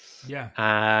 Yeah.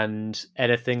 And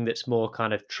anything that's more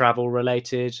kind of travel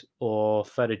related or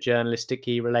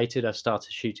photojournalistic-y related, I've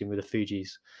started shooting with the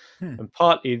Fujis. And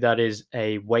partly that is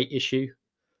a weight issue.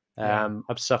 Yeah.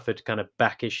 I've suffered kind of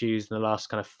back issues in the last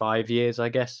kind of 5 years, I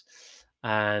guess.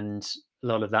 And a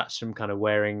lot of that's from kind of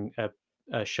wearing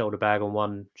a shoulder bag on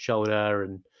one shoulder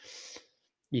and,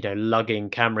 lugging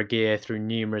camera gear through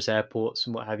numerous airports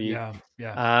and what have you. Yeah.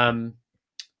 Yeah.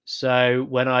 So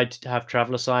when I have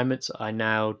travel assignments, I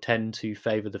now tend to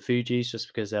favor the Fujis just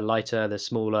because they're lighter, they're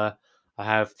smaller. I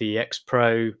have the X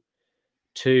Pro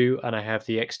 2 and I have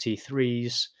the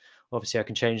XT3s. Obviously, I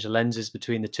can change the lenses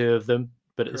between the two of them,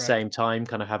 but at the Correct. same time,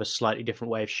 kind of have a slightly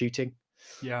different way of shooting.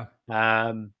 Yeah.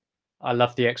 I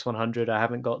love the X100. I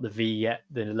haven't got the V yet,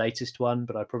 the latest one,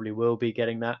 but I probably will be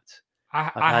getting that.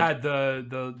 I've I had had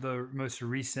the most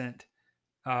recent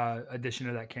edition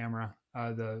of that camera.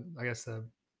 I guess the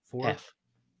 4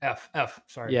 F. F.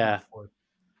 Sorry, not Yeah, 4.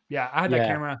 Yeah, I had that yeah.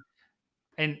 camera,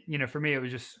 and for me, it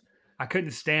was just I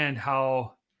couldn't stand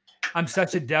how I'm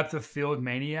such a depth of field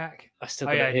maniac. I still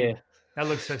Oh got yeah, it dude, here. that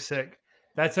looks so sick.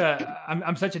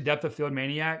 I'm such a depth of field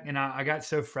maniac, and I got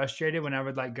so frustrated when I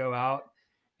would like go out,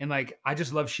 and like I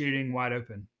just love shooting wide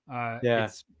open. Yeah,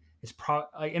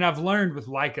 And I've learned with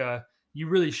Leica, you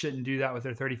really shouldn't do that with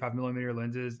their 35 millimeter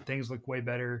lenses. Things look way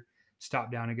better,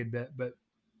 stop down a good bit, but.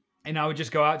 And I would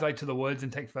just go out to the woods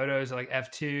and take photos of like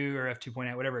F2 or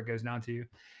F2.8, whatever it goes down to,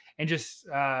 and just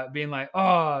being like,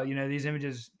 oh, these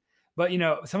images. But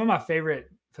some of my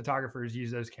favorite photographers use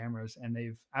those cameras, and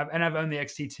I've owned the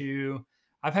XT2.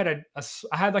 I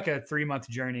had like a 3-month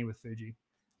journey with Fuji.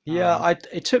 yeah.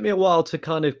 It took me a while to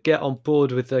kind of get on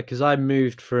board with it because I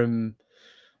moved from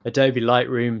Adobe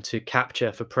Lightroom to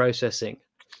Capture for processing,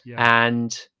 Yeah,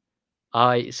 and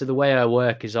so the way I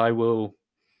work is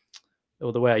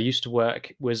or the way I used to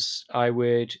work was I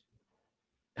would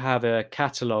have a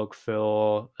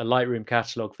Lightroom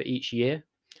catalog for each year.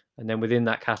 And then within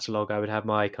that catalog, I would have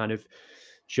my kind of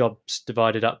jobs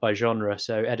divided up by genre.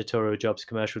 So editorial jobs,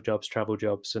 commercial jobs, travel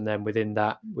jobs. And then within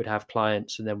that would have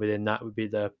clients. And then within that would be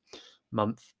the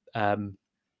month,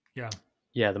 yeah,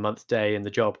 the month, day, and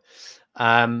the job.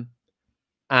 And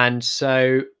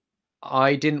so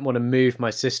I didn't want to move my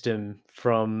system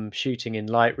from shooting in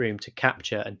Lightroom to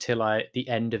Capture until the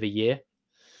end of a year.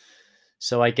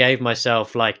 So I gave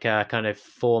myself like a kind of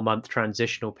 4-month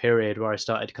transitional period where I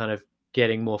started kind of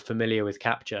getting more familiar with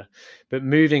Capture. But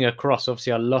moving across,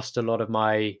 obviously, I lost a lot of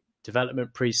my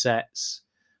development presets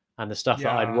and the stuff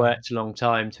that I'd yeah, worked a long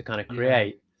time to kind of yeah,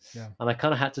 create. Yeah. And I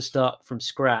kind of had to start from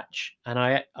scratch. And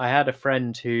I had a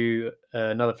friend who,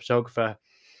 another photographer,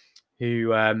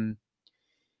 who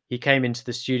he came into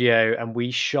the studio and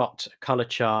we shot a color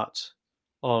chart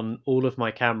on all of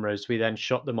my cameras. We then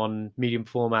shot them on medium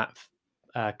format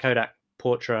Kodak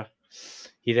Portra.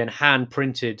 He then hand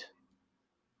printed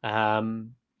the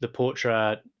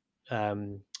Portra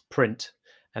print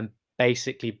and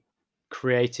basically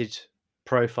created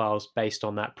profiles based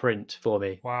on that print for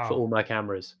me for all my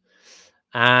cameras.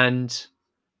 And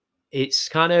it's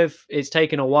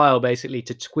taken a while basically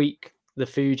to tweak the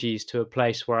Fujis to a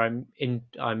place where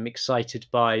I'm excited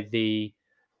by the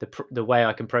way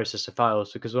I can process the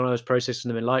files, because when I was processing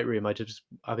them in Lightroom,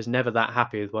 I was never that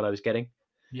happy with what I was getting.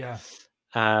 Yeah.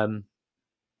 And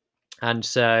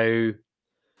so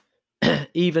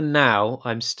even now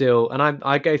I'm still, and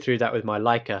I go through that with my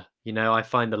Leica. You know, I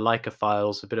find the Leica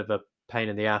files a bit of a pain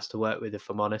in the ass to work with, if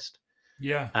I'm honest.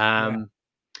 Yeah.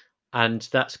 And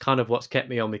that's kind of what's kept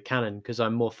me on with Canon, because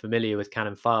I'm more familiar with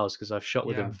Canon files because I've shot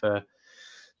with them for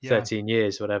 13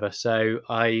 years, whatever. So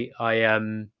I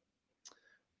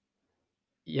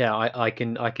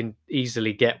can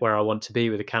easily get where I want to be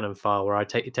with a Canon file, where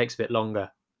it takes a bit longer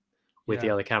with the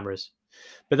other cameras.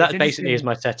 But that basically is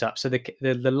my setup. So the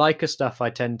Leica stuff, I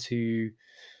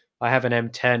have an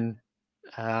M10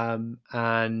 and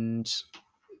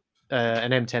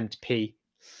an M10P,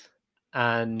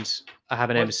 and I have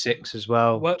an M6 as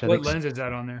well. What lens is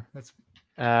that on there?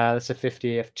 That's a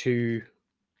 50 f2.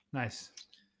 Nice.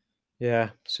 Yeah,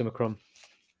 Summicron.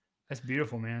 That's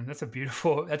beautiful, man. That's a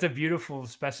beautiful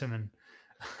specimen.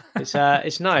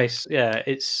 It's nice. Yeah,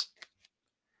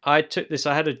 I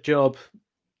had a job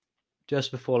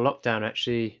just before lockdown,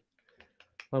 actually.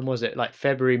 When was it? Like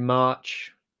February,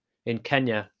 March, in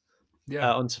Kenya,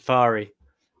 on safari.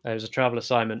 It was a travel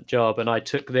assignment job, and I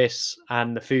took this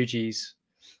and the Fujis,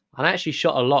 and I actually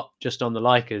shot a lot just on the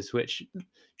Leicas, which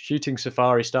shooting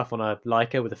safari stuff on a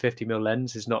Leica with a 50mm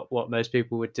lens is not what most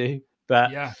people would do.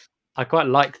 But I quite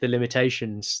like the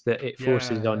limitations that it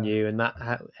forces on you,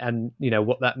 and you know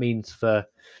what that means for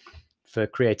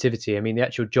creativity. I mean, the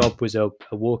actual job was a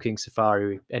walking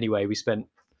safari. Anyway, we spent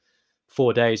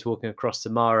 4 days walking across the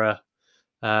Mara,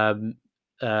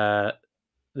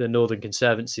 the Northern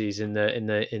Conservancies in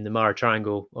the Mara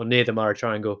Triangle, or near the Mara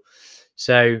Triangle.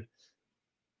 So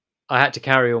I had to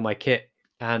carry all my kit,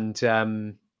 and I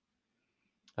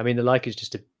mean, the Leica is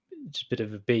just a bit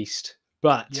of a beast,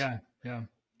 but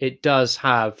it does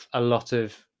have a lot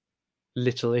of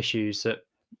little issues that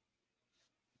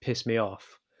piss me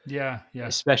off. Yeah.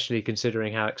 Especially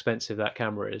considering how expensive that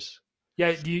camera is.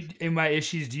 Yeah. In my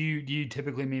issues, do you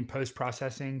typically mean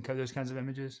post-processing those kinds of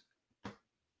images?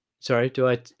 Sorry,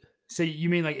 So you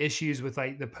mean like issues with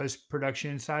like the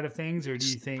post-production side of things, or do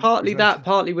you think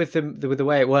partly with the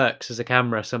way it works as a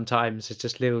camera? Sometimes it's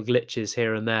just little glitches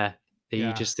here and there that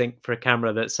you just think, for a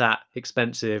camera that's that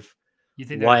expensive,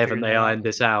 why haven't they ironed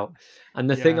this out? And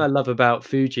the thing I love about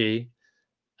Fujifilm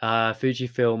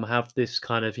have this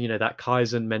kind of, that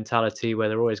Kaizen mentality where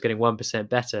they're always getting 1%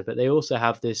 better, but they also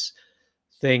have this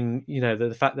thing,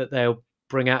 the fact that they'll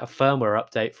bring out a firmware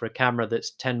update for a camera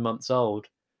that's 10 months old,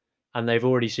 and they've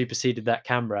already superseded that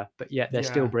camera, but yet they're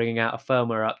still bringing out a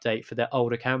firmware update for their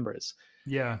older cameras.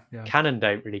 Yeah. Canon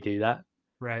don't really do that.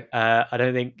 Right. I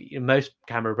don't think most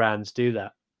camera brands do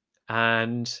that.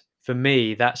 And for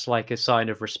me, that's like a sign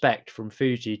of respect from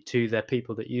Fuji to their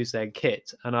people that use their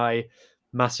kit. And I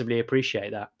massively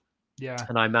appreciate that. Yeah.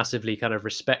 And I massively kind of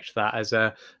respect that as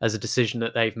a decision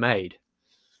that they've made.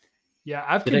 Yeah.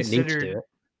 I've considered, don't need to do it.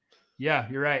 Yeah,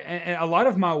 you're right. And a lot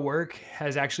of my work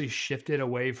has actually shifted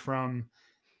away from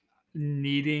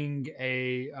needing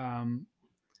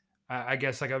I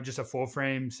guess like just a full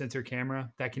frame sensor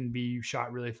camera that can be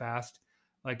shot really fast.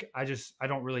 Like I'm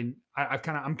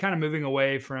kind of moving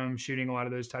away from shooting a lot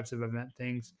of those types of event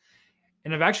things.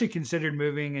 And I've actually considered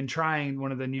moving and trying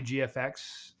one of the new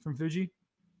GFX from Fuji.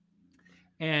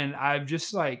 And I've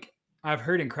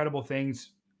heard incredible things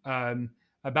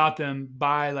about them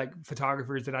by like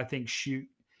photographers that I think shoot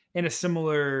in a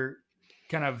similar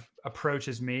kind of approach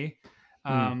as me.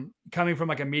 Coming from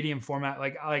like a medium format,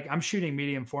 like I'm shooting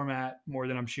medium format more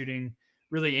than I'm shooting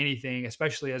really anything,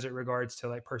 especially as it regards to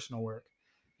like personal work.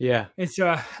 Yeah. And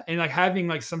so, and like having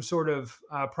like some sort of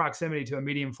proximity to a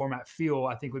medium format feel,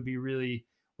 I think would be a really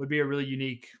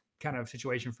unique kind of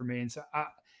situation for me. And so,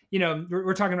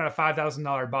 we're talking about a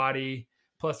 $5,000 body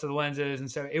plus the lenses,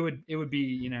 and so it would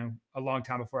be a long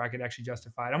time before I could actually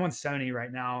justify it. I'm on Sony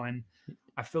right now, and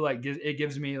I feel like it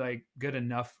gives me like good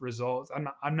enough results.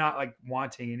 I'm not like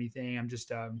wanting anything. I'm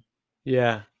just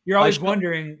you're always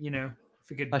wondering,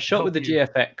 if it could. I shot with the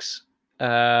GFX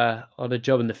on a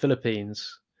job in the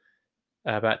Philippines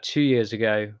about 2 years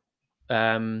ago.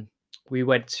 We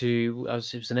went to it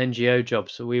was an NGO job,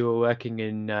 so we were working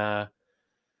in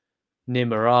near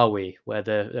Marawi, where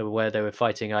they were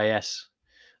fighting IS.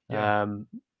 Yeah.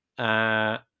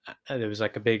 There was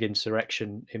like a big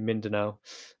insurrection in Mindanao,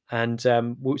 and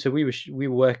so we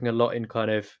were working a lot in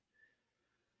kind of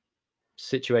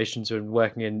situations and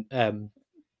working in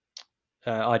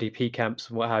IDP camps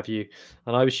and what have you.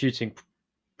 And I was shooting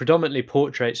predominantly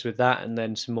portraits with that, and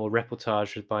then some more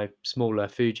reportage with my smaller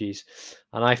Fujis.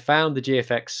 And I found the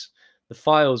GFX, the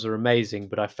files are amazing,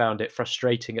 but I found it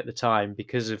frustrating at the time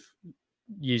because of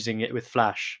using it with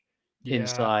flash Yeah.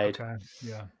 inside. Okay.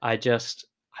 Yeah. I just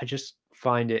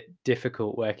find it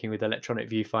difficult working with electronic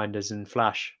viewfinders and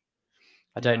flash.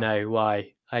 I don't Yeah. know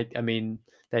why. I mean,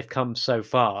 they've come so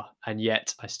far, and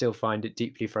yet I still find it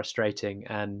deeply frustrating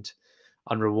and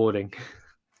unrewarding.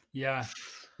 Yeah.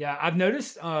 Yeah. I've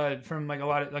noticed from like a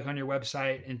lot of like on your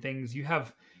website and things, you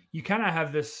kind of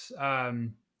have this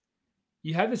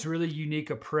you have this really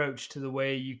unique approach to the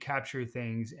way you capture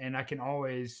things. And I can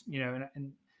always,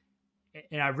 and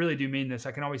I really do mean this,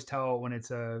 I can always tell when it's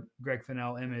a Greg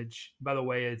Funnell image by the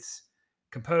way it's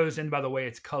composed and by the way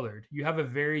it's colored. You have a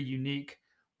very unique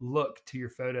look to your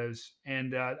photos.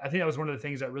 And I think that was one of the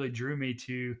things that really drew me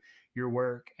to your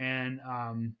work. And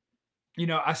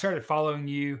I started following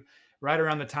you right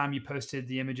around the time you posted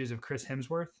the images of Chris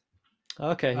Hemsworth.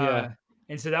 Okay, Uh, yeah,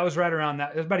 and so that was right around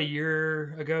that. It was about a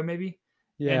year ago, maybe.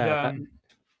 And yeah,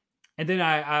 and then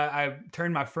I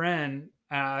turned my friend.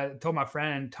 I told my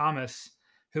friend Thomas,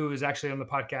 who was actually on the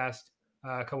podcast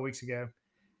a couple weeks ago,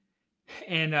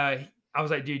 and I was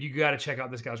like, "Dude, you got to check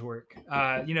out this guy's work."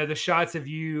 The shots of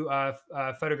you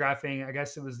photographing. I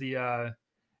guess it was the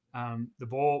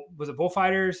bull, was it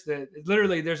bullfighters, that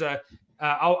literally there's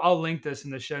I'll link this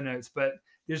in the show notes, but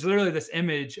there's literally this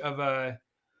image of a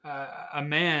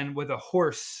man with a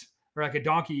horse or like a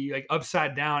donkey like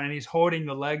upside down, and he's holding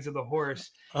the legs of the horse,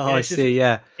 oh, and I see,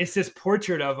 yeah. it's this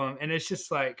portrait of him, and it's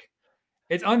just like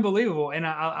it's unbelievable. And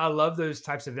I love those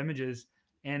types of images.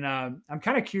 And I'm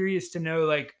kind of curious to know,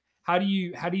 like, how do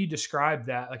you describe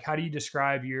that? Like, how do you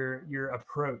describe your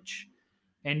approach?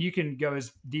 And you can go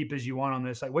as deep as you want on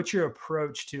this. Like, what's your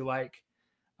approach to, like,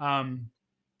 um,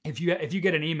 if you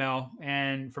get an email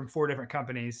and from 4 different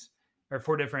companies or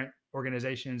 4 different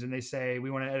organizations, and they say we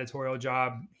want an editorial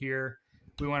job here,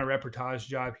 we want a reportage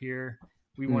job here,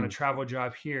 we want a Mm. travel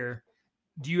job here.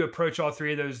 Do you approach all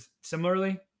 3 of those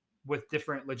similarly with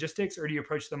different logistics, or do you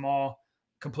approach them all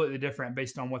completely different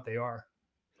based on what they are?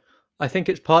 I think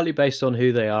it's partly based on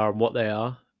who they are and what they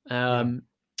are. Yeah. Um,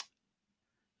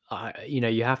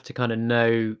 you have to kind of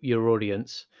know your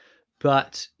audience,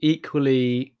 but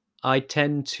equally, I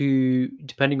tend to,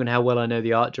 depending on how well I know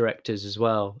the art directors as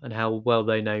well, and how well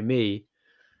they know me,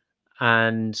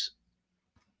 and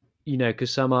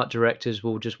because some art directors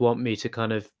will just want me to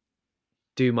kind of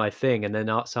do my thing, and then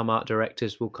some art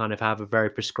directors will kind of have a very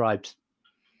prescribed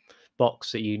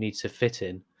box that you need to fit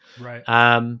in. Right.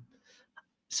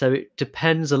 So it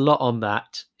depends a lot on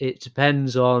that. It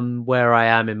depends on where I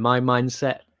am in my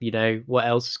mindset, what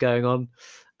else is going on.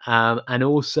 And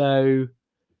also,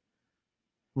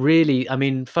 really, I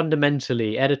mean,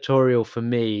 fundamentally, editorial for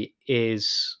me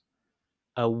is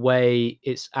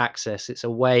it's access, it's a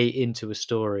way into a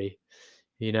story.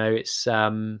 It's,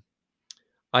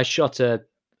 I shot a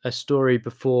story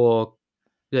before,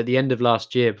 at the end of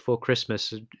last year, before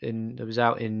Christmas, I was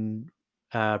out in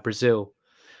Brazil,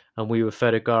 and we were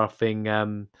photographing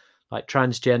like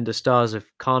transgender stars of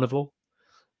carnival,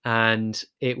 and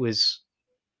it was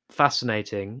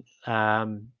fascinating,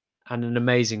 and an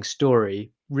amazing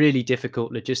story. Really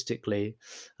difficult logistically,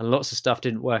 and lots of stuff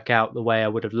didn't work out the way I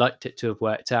would have liked it to have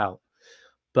worked out.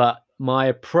 But my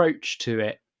approach to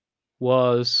it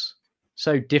was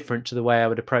so different to the way I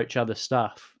would approach other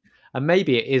stuff. And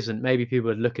maybe it isn't. Maybe people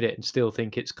would look at it and still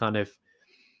think it's kind of,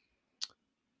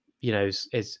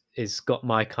 is got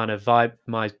my kind of vibe,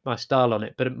 my style on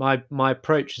it. But my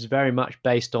approach is very much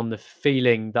based on the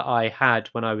feeling that I had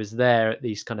when I was there at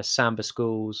these kind of samba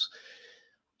schools.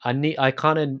 I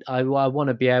want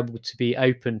to be able to be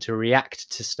open to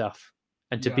react to stuff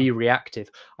and to Yeah. be reactive.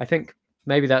 I think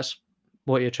maybe that's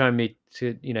what you're trying me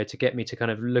to, to get me to kind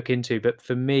of look into. But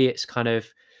for me, it's kind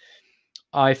of,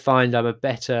 I find I'm a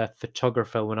better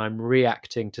photographer when I'm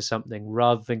reacting to something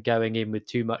rather than going in with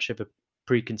too much of a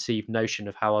preconceived notion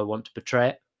of how I want to portray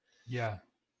it. Yeah.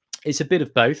 It's a bit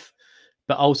of both,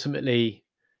 but ultimately,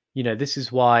 this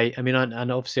is why, I mean,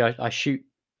 and obviously I shoot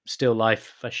still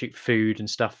life, I shoot food and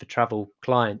stuff for travel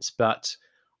clients, but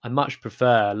I much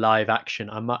prefer live action.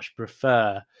 I much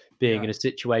prefer being in a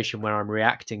situation where I'm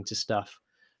reacting to stuff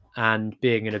and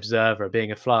being an observer,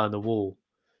 being a fly on the wall.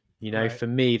 You know, for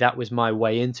me, that was my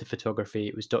way into photography.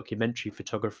 It was documentary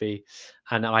photography.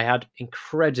 And I had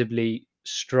incredibly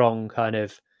strong kind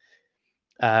of,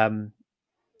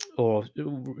 or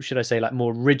should I say, like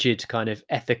more rigid kind of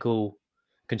ethical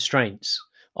constraints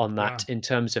on that in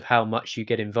terms of how much you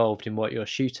get involved in what you're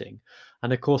shooting.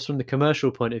 And of course, from the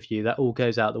commercial point of view, that all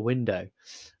goes out the window.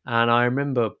 And I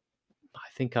remember, I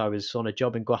think I was on a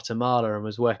job in Guatemala and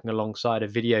was working alongside a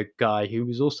video guy who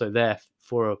was also there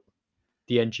for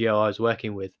the NGO I was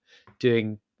working with,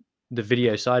 doing the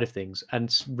video side of things,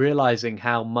 and realizing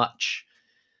how much,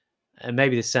 and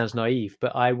maybe this sounds naive,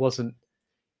 but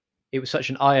it was such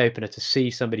an eye-opener to see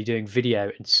somebody doing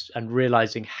video and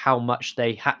realizing how much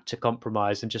they had to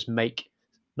compromise and just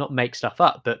not make stuff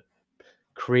up, but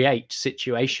create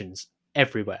situations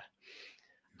everywhere.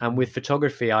 And with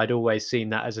photography, I'd always seen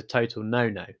that as a total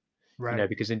no-no. You know,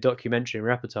 because in documentary and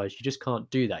reportage, you just can't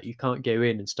do that. You can't go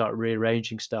in and start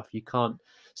rearranging stuff. You can't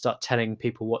start telling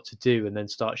people what to do and then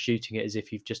start shooting it as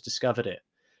if you've just discovered it.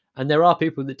 And there are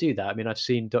people that do that. I mean, I've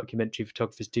seen documentary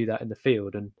photographers do that in the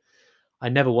field, and I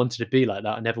never wanted to be like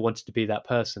that. I never wanted to be that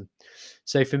person.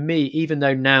 So for me, even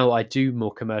though now I do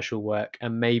more commercial work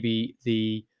and maybe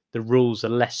the rules are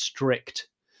less strict,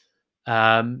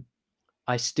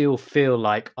 I still feel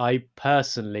like I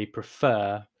personally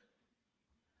prefer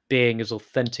being as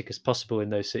authentic as possible in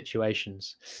those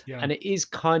situations. And it is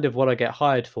kind of what I get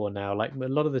hired for now. Like a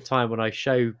lot of the time when I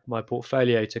show my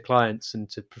portfolio to clients and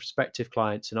to prospective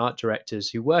clients and art directors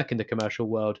who work in the commercial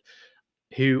world,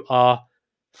 who are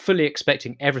fully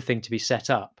expecting everything to be set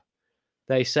up,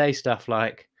 they say stuff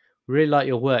like, really like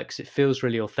your work because it feels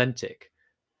really authentic.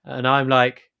 And I'm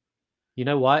like, you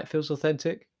know why it feels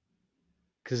authentic?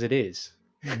 Because it is.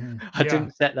 I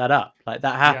didn't set that up. Like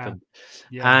that happened.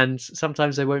 And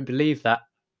sometimes they won't believe that.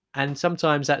 And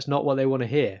sometimes that's not what they want to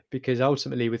hear, because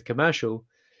ultimately with commercial,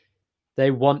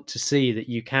 they want to see that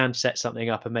you can set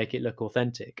something up and make it look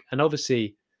authentic. And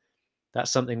obviously that's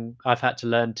something I've had to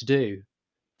learn to do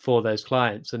for those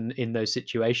clients, and in those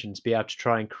situations, be able to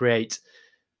try and create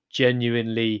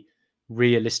genuinely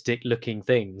realistic looking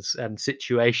things and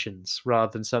situations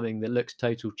rather than something that looks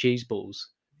total cheeseballs,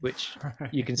 which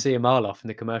you can see a mile off in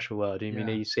the commercial world. I mean,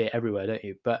 you see it everywhere, don't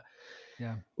you? But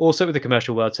also with the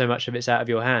commercial world, so much of it's out of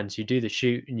your hands. You do the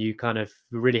shoot and you kind of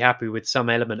really happy with some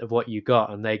element of what you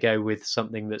got, and they go with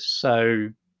something that's so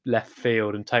left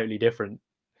field and totally different.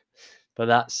 But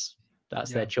that's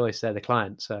their choice. They're the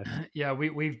client. So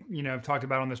we've talked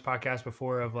about on this podcast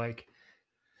before of like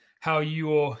how you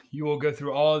will go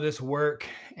through all of this work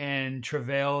and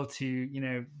travail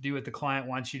to do what the client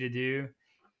wants you to do.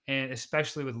 And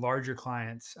especially with larger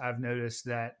clients, I've noticed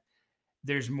that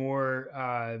there's more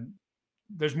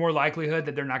likelihood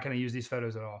that they're not going to use these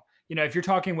photos at all. If you're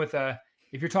talking with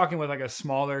like a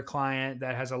smaller client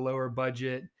that has a lower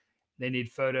budget, they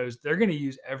need photos, they're going to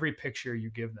use every picture you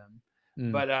give them.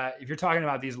 But if you're talking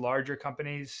about these larger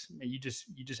companies, you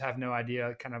just have no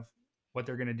idea kind of what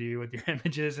they're going to do with your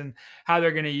images and how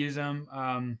they're going to use them.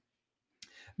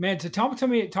 Man, talk to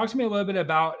me a little bit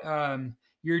about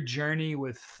your journey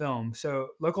with film. So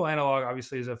Local Analog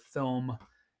obviously is a film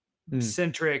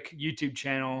centric YouTube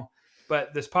channel,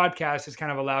 but this podcast has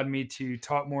kind of allowed me to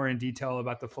talk more in detail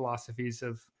about the philosophies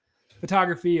of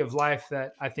photography, of life,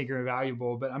 that I think are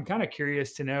valuable. But I'm kind of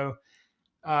curious to know,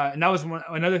 and that was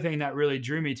another thing that really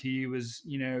drew me to you was,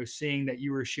 seeing that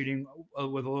you were shooting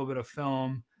with a little bit of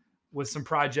film with some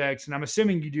projects. And I'm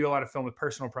assuming you do a lot of film with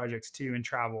personal projects too and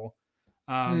travel.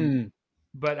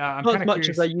 But I'm not kind as much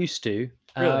curious. as I used to.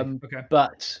 Really? Okay.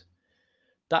 But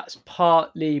that's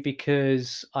partly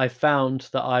because I found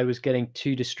that I was getting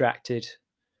too distracted.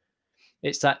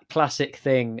 It's that classic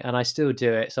thing, and I still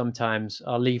do it sometimes.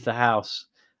 I'll leave the house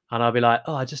and I'll be like,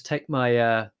 oh, I just take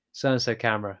my so-and-so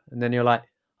camera. And then you're like,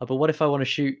 oh, but what if I want to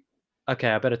shoot? Okay,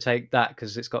 I better take that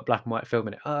because it's got black and white film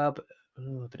in it.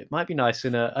 But it might be nice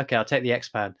in a, okay, I'll take the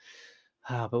X-Pan.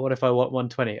 But what if I want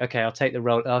 120? Okay, I'll take the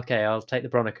roll. Okay, I'll take the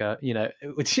Bronica,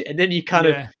 and then you kind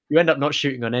of, you end up not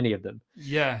shooting on any of them.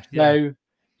 So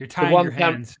you're tying your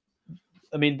hands.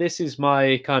 I mean, this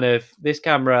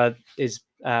camera is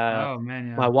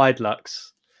my wide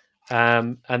lux.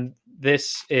 And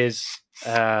this is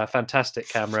a fantastic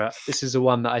camera. This is the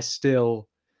one that I still,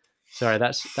 sorry,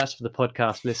 that's for the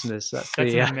podcast listeners. That's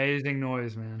an amazing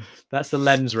noise, man. That's the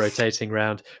lens rotating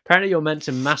round. Apparently you're meant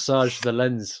to massage the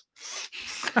lens.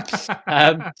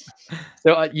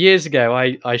 So years ago,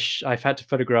 I've had to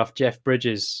photograph Jeff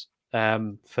Bridges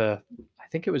for, I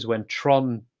think it was when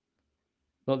Tron,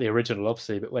 not the original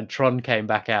obviously, but when Tron came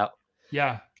back out.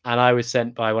 and I was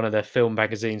sent by one of the film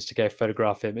magazines to go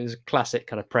photograph him. It was a classic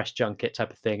kind of press junket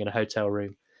type of thing in a hotel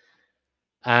room.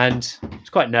 And I was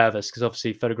quite nervous because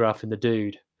obviously photographing the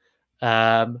dude.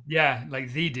 Yeah,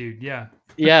 like the dude. Yeah.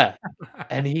 Yeah.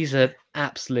 And he's an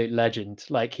absolute legend.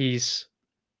 Like he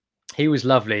was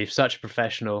lovely, such a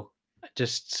professional.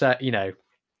 Just,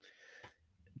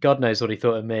 God knows what he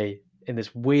thought of me in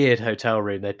this weird hotel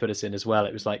room they put us in as well.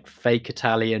 It was like fake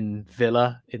Italian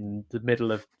villa in the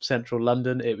middle of central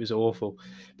London. It was awful.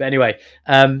 But anyway,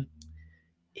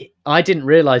 I didn't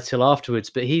realize till afterwards,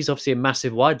 but he's obviously a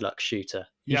massive wide lux shooter.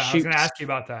 Yeah, I was going to ask you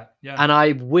about that. Yeah. And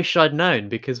I wish I'd known,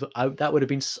 because that would have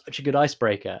been such a good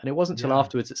icebreaker. And it wasn't till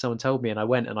afterwards that someone told me, and I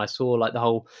went and I saw like the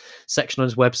whole section on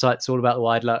his website. It's all about the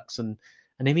wide lux, and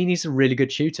I mean, he's a really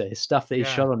good shooter. His stuff that he's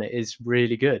shot on it is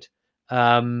really good.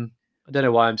 I don't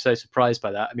know why I'm so surprised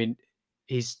by that. I mean,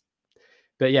 it's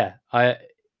a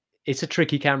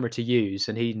tricky camera to use,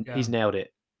 and he's nailed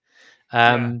it.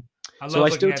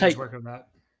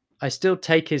 I still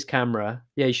take his camera.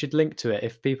 Yeah, you should link to it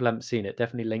if people haven't seen it.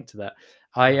 Definitely link to that.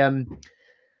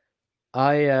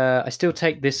 I still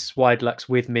take this wide lux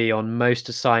with me on most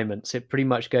assignments. It pretty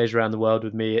much goes around the world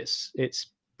with me. It's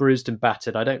bruised and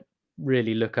battered. I don't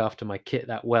really look after my kit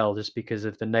that well, just because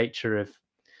of the nature of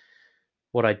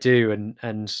what I do, and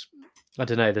I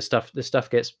don't know, the stuff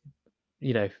gets,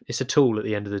 it's a tool at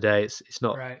the end of the day. It's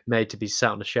not made to be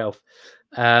sat on a shelf.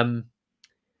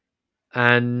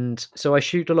 And so I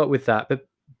shoot a lot with that. But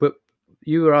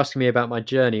you were asking me about my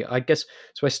journey, I guess.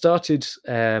 So I started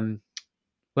when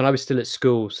I was still at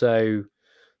school. So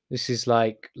this is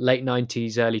like late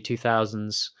 90s, early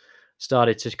 2000s.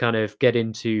 Started to kind of get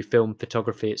into film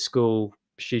photography at school,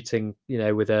 shooting,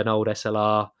 with an old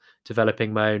SLR,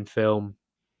 developing my own film,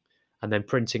 and then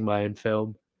printing my own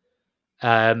film.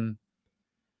 Got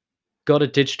a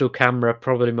digital camera,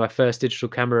 probably my first digital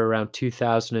camera around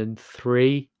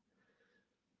 2003.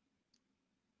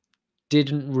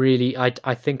 Didn't really,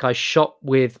 I think I shot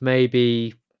with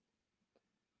maybe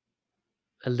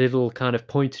a little kind of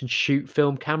point and shoot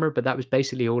film camera, but that was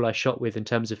basically all I shot with in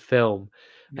terms of film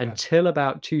until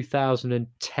about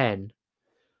 2010,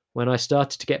 when I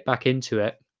started to get back into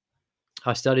it.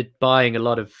 I started buying a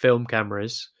lot of film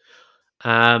cameras,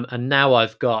 and now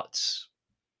I've got,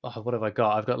 what have I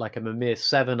got? I've got like a Mamiya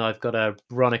 7, I've got a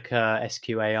Bronica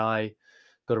SQAI,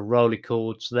 got a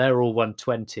Rolleicord, so they're all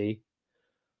 120.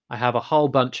 I have a whole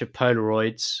bunch of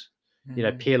Polaroids,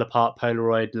 peel apart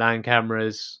Polaroid land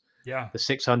cameras. Yeah. The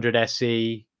 600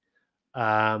 SE.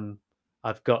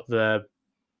 I've got the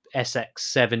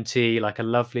SX70, like a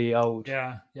lovely old.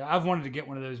 Yeah. I've wanted to get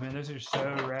one of those, man. Those are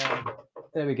so rad.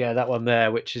 There we go. That one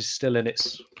there, which is still in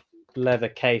its leather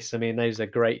case. I mean, those are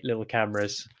great little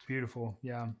cameras. Beautiful.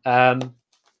 Yeah.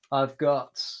 I've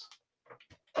got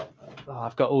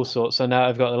all sorts. So now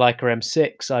I've got the Leica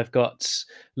M6. I've got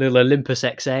little Olympus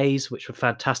XAs, which were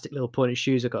fantastic little point and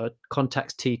shoots. I've got a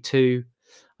Contax T2.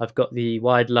 I've got the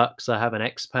wide lux. I have an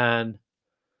X-Pan.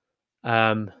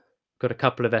 Got a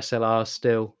couple of SLRs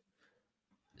still.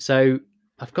 So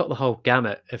I've got the whole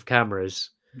gamut of cameras.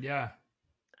 Yeah.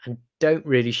 And don't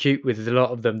really shoot with a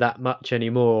lot of them that much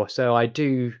anymore. So I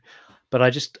do, but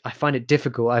I find it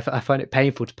difficult. I find it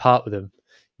painful to part with them,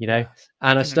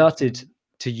 And I started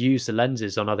to use the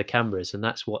lenses on other cameras, and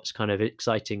that's what's kind of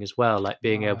exciting as well, like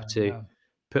being able to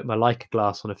put my Leica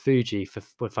glass on a Fuji for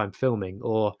if I'm filming,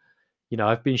 or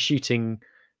I've been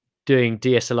doing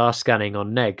DSLR scanning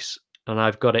on negs, and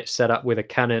I've got it set up with a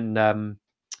Canon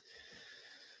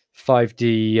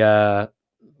 5D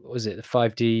what was it, the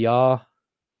 5DR,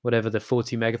 whatever the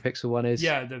 40 megapixel one is.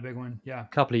 Yeah, the big one. Yeah, a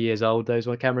couple of years old, those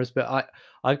one cameras. But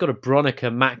I've got a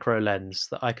Bronica macro lens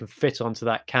that I can fit onto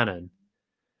that Canon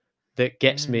that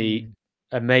gets me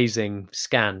amazing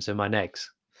scans in my negs.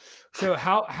 So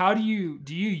how do you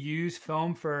use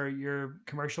film for your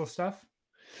commercial stuff?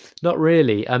 Not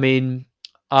really. I mean,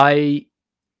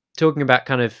 talking about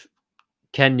kind of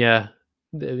Kenya,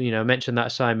 mentioned that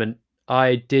assignment.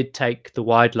 I did take the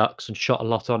wide lux and shot a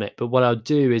lot on it. But what I'll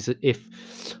do is,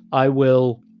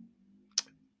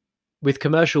 with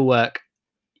commercial work,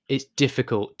 it's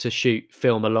difficult to shoot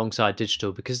film alongside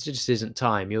digital because it just isn't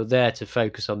time. You're there to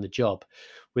focus on the job.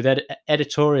 With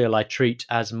editorial, I treat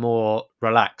as more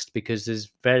relaxed because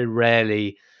there's very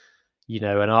rarely,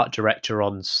 an art director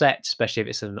on set, especially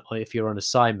if you're on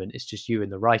assignment. It's just you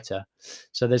and the writer.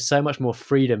 So there's so much more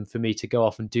freedom for me to go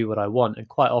off and do what I want. And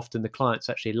quite often the clients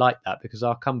actually like that, because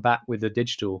I'll come back with the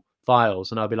digital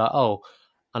files and I'll be like, oh,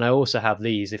 and I also have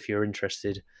these if you're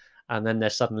interested. And then they're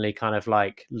suddenly kind of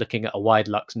like looking at a wide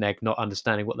lux neg, not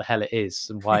understanding what the hell it is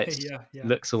and why it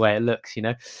looks the way it looks,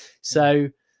 So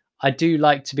I do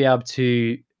like to be able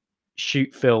to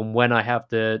shoot film when I have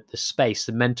the space,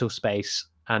 the mental space,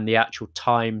 and the actual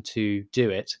time to do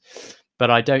it.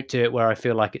 But I don't do it where I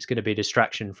feel like it's going to be a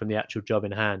distraction from the actual job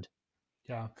in hand.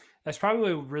 Yeah, that's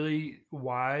probably really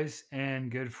wise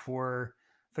and good for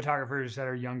photographers that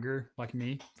are younger, like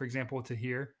me, for example, to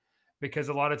hear, because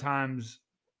a lot of times,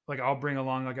 like I'll bring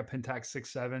along like a Pentax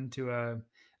 6.7 to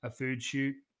a food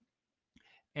shoot,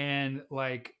 and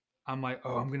like I'm like,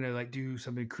 oh, I'm gonna like do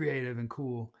something creative and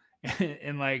cool,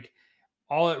 and like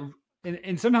all it,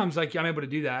 and sometimes like I'm able to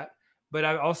do that, but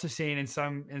I've also seen in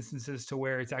some instances to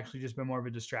where it's actually just been more of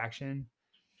a distraction,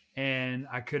 and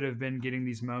I could have been getting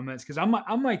these moments because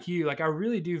I'm like you, like I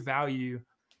really do value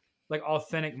like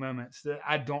authentic moments that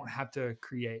I don't have to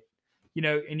create,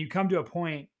 and you come to a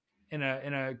point in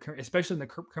a especially in the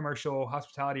commercial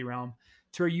hospitality realm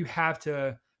to where you have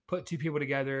to put two people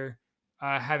together,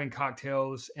 having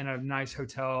cocktails in a nice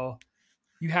hotel.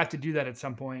 You have to do that at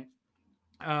some point,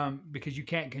 because you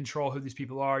can't control who these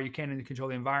people are. You can't control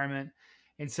the environment.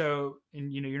 And so,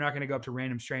 and you're not going to go up to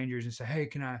random strangers and say, "Hey,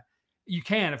 can I?" You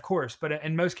can, of course, but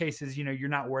in most cases, you're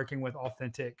not working with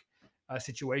authentic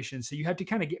situations. So you have to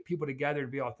kind of get people together to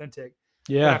be authentic.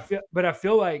 Yeah. But I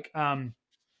feel like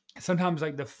sometimes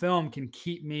like the film can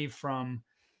keep me from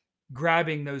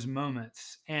grabbing those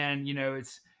moments, and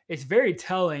it's very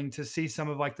telling to see some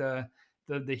of like the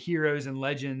heroes and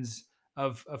legends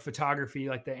of photography,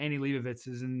 like the Annie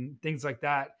Leibovitzes and things like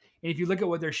that. And if you look at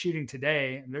what they're shooting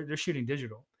today, they're shooting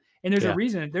digital, and there's a Yeah.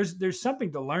 reason. There's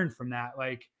something to learn from that.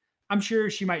 Like I'm sure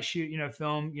she might shoot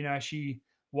film as she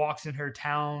walks in her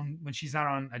town when she's not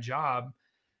on a job,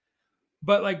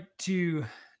 but like to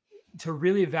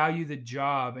really value the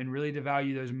job and really to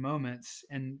value those moments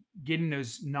and getting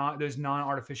those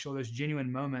non-artificial, those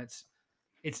genuine moments.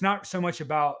 It's not so much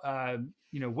about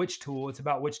which tool. It's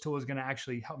about which tool is going to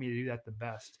actually help me to do that the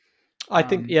best. I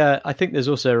think, yeah, I think there's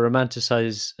also a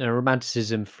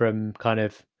romanticism from kind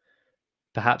of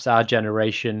perhaps our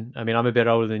generation. I mean, I'm a bit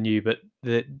older than you, but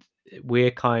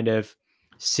we're kind of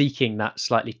seeking that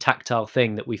slightly tactile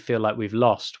thing that we feel like we've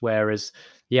lost. Whereas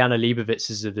the Anna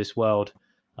Leibovitzes of this world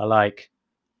are like,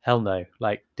 hell no,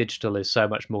 like digital is so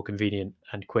much more convenient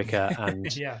and quicker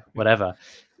and Yeah. whatever.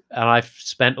 And I've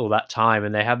spent all that time,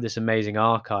 and they have this amazing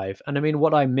archive. And I mean,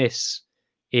 what I miss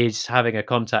is having a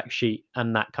contact sheet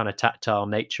and that kind of tactile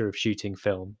nature of shooting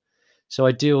film. So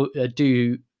I do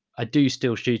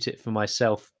still shoot it for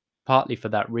myself, partly for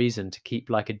that reason, to keep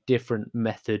like a different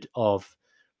method of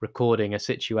recording a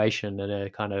situation and a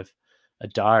kind of a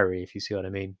diary, if you see what I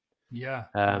mean. Yeah.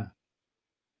 Yeah. Um,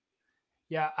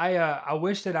 Yeah. I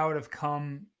wish that I would have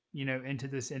come, into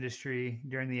this industry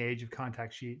during the age of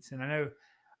contact sheets. And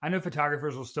I know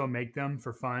photographers will still make them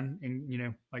for fun,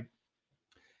 and like,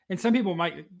 and some people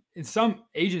might, in some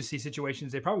agency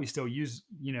situations, they probably still use,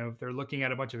 if they're looking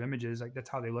at a bunch of images, like that's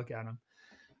how they look at them.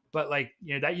 But like,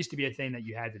 that used to be a thing that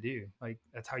you had to do. Like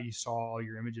that's how you saw all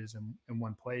your images in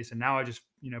one place. And now I just,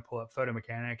 pull up Photo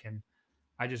Mechanic and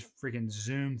I just freaking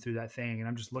zoom through that thing, and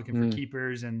I'm just looking for mm,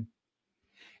 keepers. And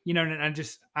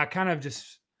and I kind of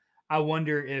just, I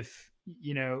wonder if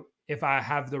I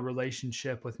have the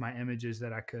relationship with my images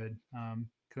that I could,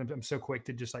 because I'm so quick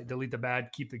to just like delete the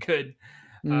bad, keep the good.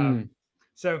 mm, Um,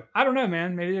 so I don't know,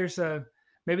 man. Maybe there's a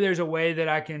way that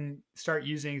I can start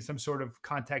using some sort of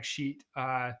contact sheet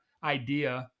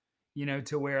idea,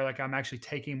 to where like I'm actually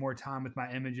taking more time with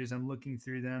my images and looking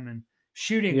through them and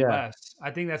shooting yeah. less.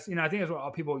 I think that's what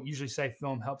all people usually say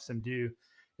film helps them do,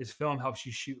 is film helps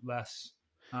you shoot less.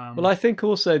 Well, Um, I think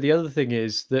also the other thing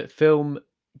is that film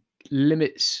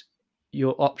limits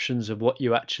your options of what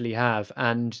you actually have,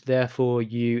 and therefore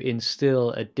you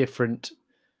instill a different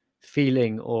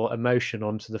feeling or emotion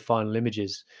onto the final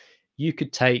images. You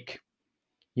could take,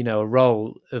 a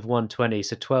roll of 120,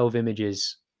 so 12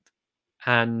 images,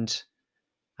 and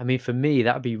I mean, for me,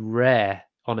 that would be rare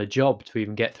on a job to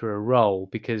even get through a roll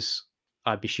because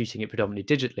I'd be shooting it predominantly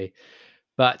digitally.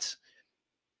 But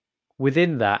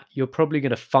within that, you're probably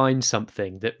going to find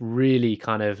something that really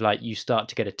kind of like you start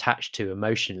to get attached to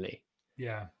emotionally.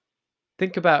 yeah,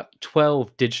 Think about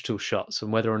 12 digital shots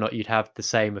and whether or not you'd have the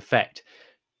same effect.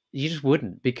 You just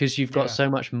wouldn't, because you've got yeah, so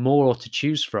much more to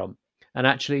choose from. And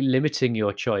actually limiting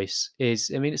your choice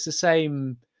is, I mean, it's the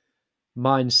same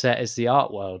mindset as the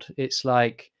art world. It's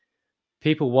like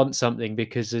people want something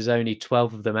because there's only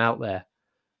 12 of them out there.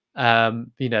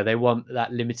 They want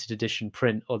that limited edition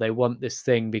print, or they want this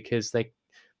thing because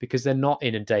they're not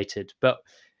inundated. But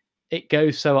it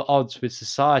goes so at odds with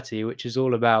society, which is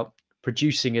all about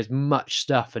producing as much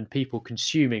stuff and people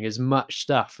consuming as much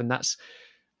stuff. And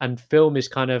And film is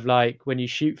kind of like, when you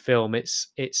shoot film, it's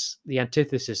the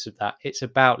antithesis of that. It's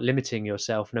about limiting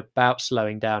yourself and about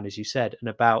slowing down, as you said, and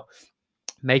about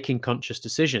making conscious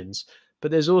decisions.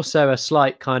 But there's also a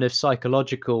slight kind of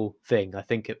psychological thing, I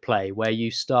think, at play, where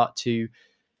you start to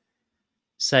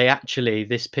say, actually,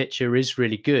 this picture is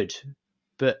really good.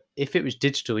 But if it was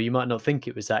digital, you might not think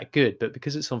it was that good. But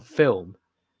because it's on film,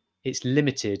 it's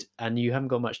limited and you haven't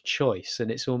got much choice.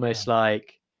 And it's almost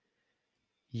like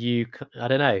I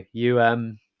don't know,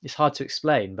 it's hard to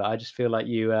explain, but I just feel like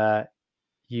you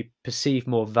perceive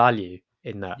more value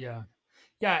in that.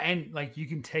 Yeah, and like you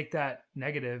can take that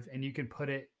negative and you can put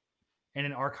it in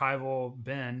an archival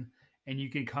bin, and you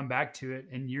can come back to it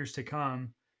in years to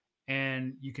come,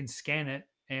 and you can scan it,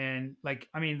 and like,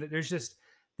 I mean,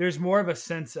 there's more of a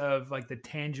sense of like the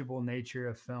tangible nature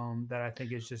of film that I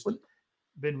think has just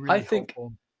been really I think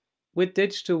helpful. With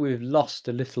digital, we've lost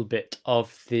a little bit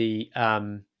of the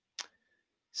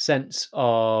sense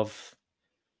of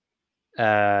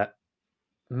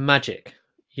magic.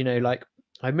 Like,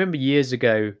 I remember years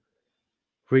ago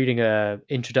reading a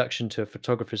introduction to a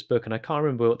photographer's book, and I can't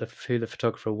remember who the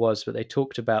photographer was, but they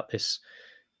talked about this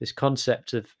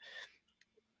concept of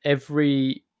if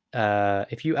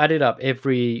you added up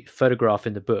every photograph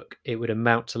in the book, it would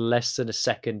amount to less than a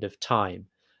second of time,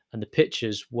 and the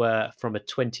pictures were from a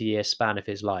 20-year span of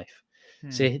his life.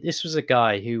 So this was a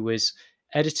guy who was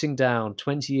editing down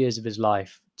 20 years of his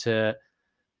life to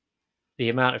the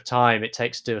amount of time it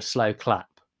takes to do a slow clap,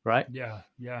 right?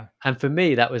 Yeah. And for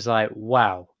me, that was like,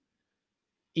 wow,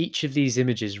 each of these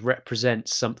images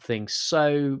represents something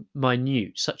so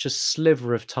minute, such a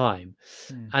sliver of time.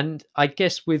 And I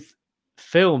guess with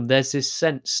film, there's this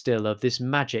sense still of this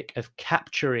magic of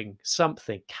capturing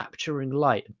something, capturing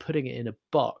light and putting it in a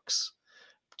box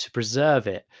to preserve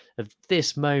it, of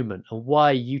this moment, and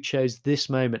why you chose this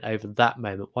moment over that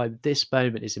moment, why this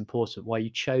moment is important, why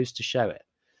you chose to show it.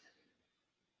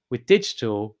 With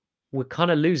digital, we're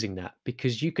kind of losing that,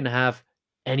 because you can have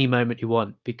any moment you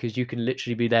want, because you can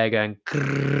literally be there going,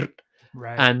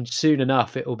 right, and soon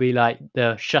enough it will be like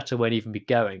the shutter won't even be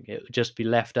going, it will just be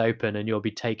left open and you'll be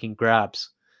taking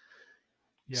grabs.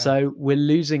 So we're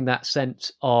losing that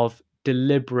sense of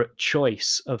deliberate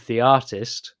choice of the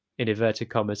artist, in inverted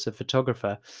commas, the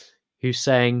photographer, who's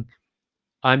saying,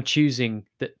 I'm choosing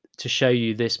to show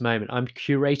you this moment, I'm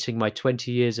curating my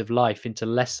 20 years of life into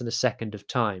less than a second of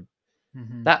time.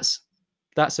 That's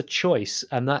a choice,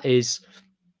 and that is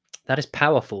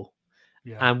powerful.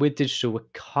 And with digital, we're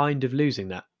kind of losing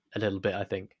that a little bit, I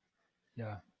think.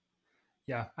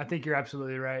 Yeah, I think you're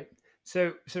absolutely right.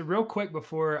 So real quick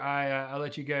before I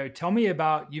let you go, tell me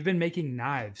about, you've been making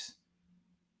knives.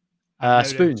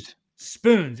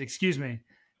 Spoons, excuse me.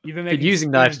 You've been making using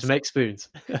spoons. Knives to make spoons.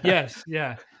 Yes,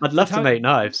 yeah. I'd love to make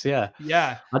knives. Yeah.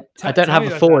 I don't have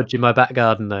a forge in my back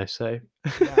garden though, so.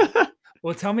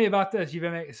 Well, tell me about this. You've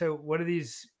been making. So what are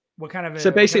these? What kind of?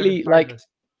 So basically, like,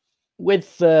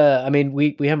 with I mean,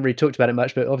 we haven't really talked about it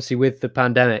much, but obviously with the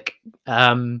pandemic,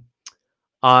 I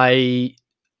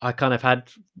kind of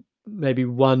had maybe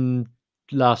one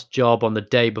last job on the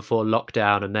day before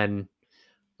lockdown, and then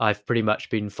I've pretty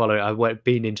much been following. I've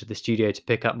been into the studio to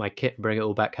pick up my kit and bring it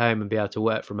all back home and be able to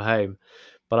work from home,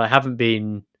 but I haven't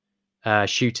been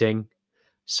shooting.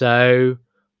 So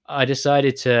I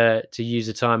decided to use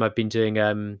the time. I've been doing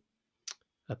a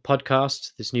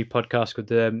podcast, this new podcast called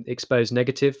the Exposed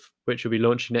Negative, which will be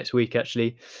launching next week.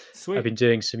 Actually, Sweet. I've been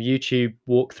doing some YouTube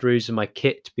walkthroughs of my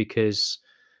kit because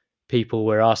people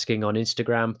were asking on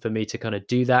Instagram for me to kind of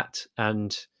do that.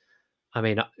 And I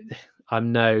mean,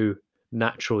 I'm no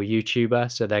natural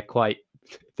YouTuber, so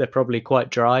they're probably quite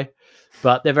dry,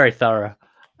 but they're very thorough.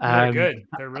 They're good.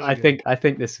 They're really good. I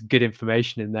think there's good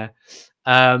information in there.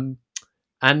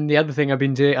 And the other thing I've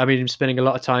been doing, I'm spending a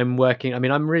lot of time working. I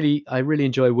mean, I really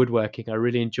enjoy woodworking. I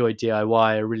really enjoy DIY.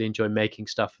 I really enjoy making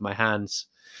stuff with my hands.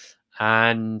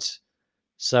 And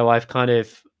so I've kind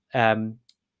of,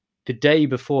 the day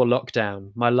before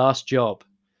lockdown, my last job,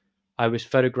 I was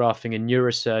photographing a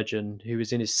neurosurgeon who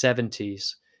was in his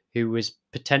 70s, who was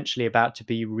potentially about to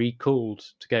be recalled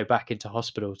to go back into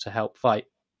hospital to help fight,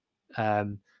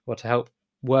 or to help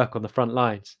work on the front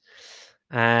lines.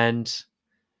 And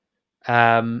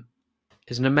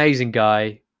he's an amazing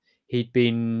guy. He'd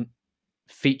been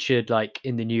featured like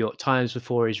in the New York Times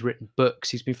before. He's written books.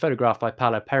 He's been photographed by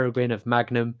Paolo Peregrine of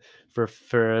Magnum for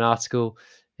an article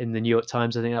in the New York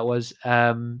Times, I think that was.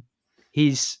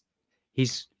 He's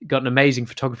got an amazing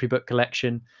photography book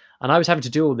collection, and I was having to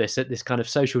do all this at this kind of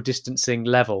social distancing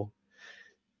level.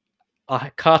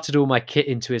 I carted all my kit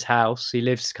into his house. He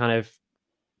lives kind of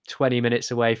 20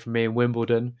 minutes away from me in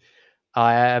Wimbledon.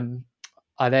 I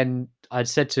I'd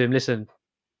said to him, listen,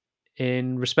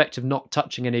 in respect of not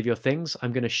touching any of your things,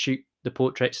 I'm going to shoot the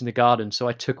portraits in the garden. So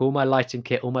I took all my lighting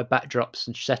kit, all my backdrops,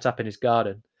 and set up in his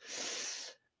garden.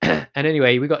 And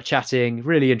anyway, we got chatting.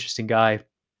 Really interesting guy.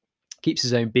 Keeps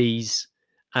his own bees.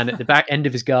 And at the back end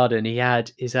of his garden, he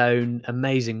had his own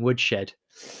amazing woodshed.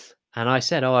 And I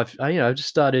said, "Oh, I've just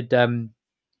started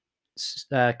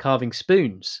carving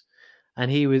spoons." And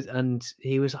he was,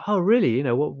 "Oh, really? You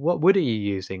know, what wood are you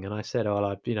using?" And I said,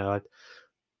 "Oh,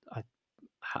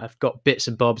 I've got bits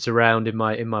and bobs around in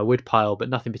my wood pile, but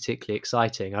nothing particularly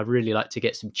exciting. I'd really like to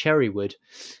get some cherry wood."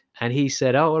 And he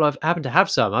said, "Oh, well, I've happened to have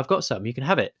some. I've got some. You can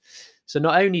have it." So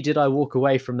not only did I walk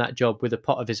away from that job with a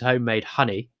pot of his homemade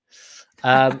honey,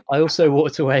 I also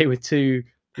walked away with 2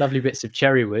 lovely bits of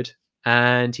cherry wood.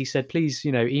 And he said, "Please,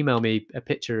 email me a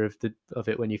picture of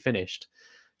it when you finished."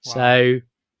 Wow. So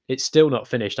it's still not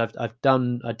finished. I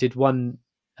did one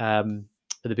at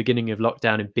the beginning of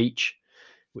lockdown in Beach,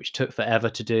 which took forever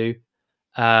to do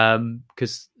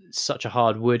because it's such a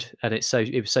hard wood, and it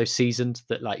was so seasoned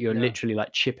that like you're literally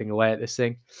like chipping away at this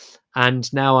thing.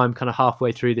 And now I'm kind of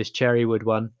halfway through this cherry wood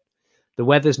one. The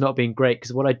weather's not been great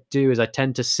because what I do is I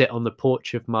tend to sit on the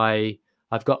porch of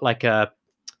I've got like a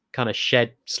kind of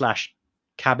shed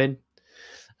 / cabin,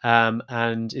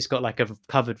 and it's got like a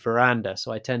covered veranda,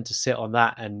 so I tend to sit on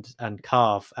that and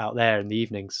carve out there in the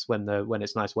evenings when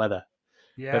it's nice weather.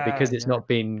 But because it's not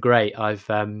been great, I've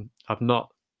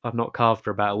not carved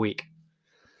for about a week.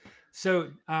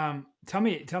 So tell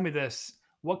me this: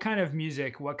 what kind of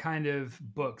music, what kind of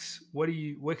books, what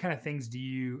kind of things do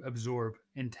you absorb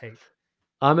and take?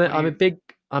 I'm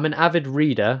an avid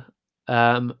reader.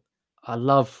 I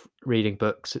love reading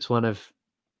books. It's one of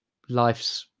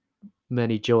life's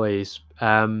many joys.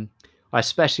 I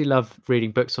especially love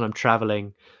reading books when I'm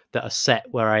traveling that are set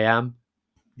where I am.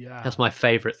 Yeah, that's my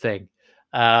favorite thing.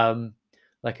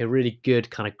 Like a really good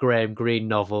kind of Graham Greene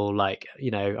novel. Like,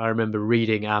 I remember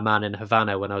reading Our Man in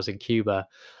Havana when I was in Cuba,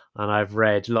 and I've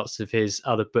read lots of his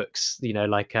other books,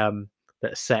 like that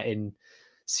are set in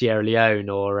Sierra Leone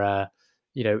or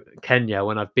Kenya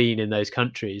when I've been in those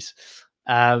countries.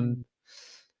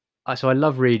 So I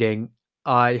love reading.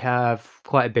 I have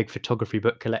quite a big photography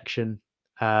book collection.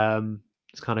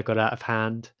 It's kind of got out of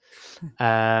hand.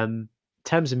 In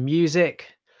terms of music,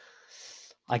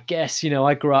 I guess,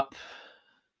 I grew up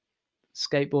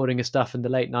skateboarding and stuff in the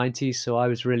late 90s, so I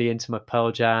was really into my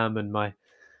Pearl Jam and my...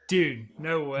 Dude,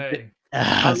 no way.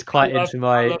 I was quite into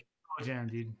my... I love Pearl Jam,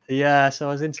 dude. Yeah, so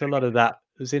I was into a lot of that.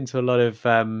 I was into a lot of...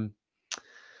 I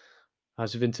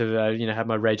was into, had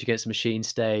my Rage Against the Machine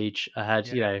stage. I had,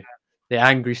 the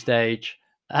Angry stage.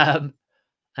 And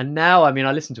now, I mean,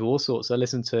 I listen to all sorts. I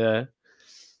listen to...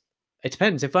 It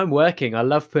depends. If I'm working, I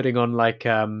love putting on like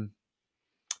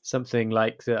something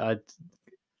like the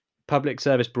Public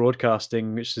Service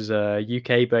Broadcasting, which is a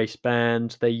UK-based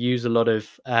band. They use a lot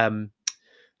of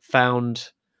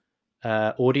found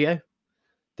audio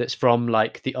that's from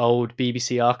like the old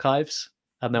BBC archives,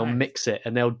 and they'll mix it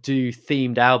and they'll do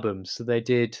themed albums. So they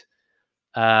did...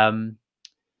 it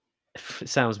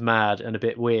sounds mad and a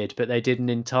bit weird, but they did an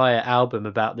entire album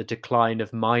about the decline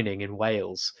of mining in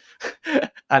Wales.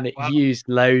 And it used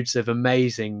loads of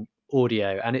amazing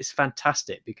audio, and it's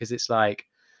fantastic because it's like,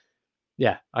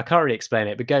 I can't really explain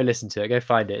it, but go listen to it, go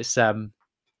find it. It's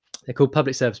they're called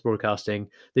Public Service Broadcasting.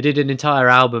 They did an entire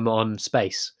album on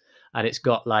space, and it's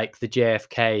got like the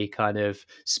JFK kind of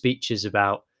speeches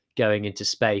about going into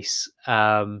space,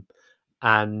 and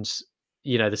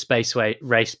the space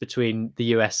race between the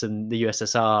US and the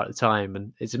USSR at the time.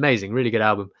 And it's amazing, really good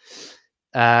album.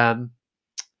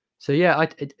 So yeah,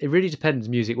 it really depends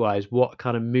music wise what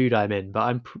kind of mood I'm in, but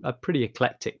I'm pretty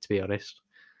eclectic, to be honest.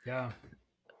 Yeah.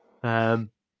 I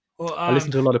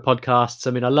listen to a lot of podcasts.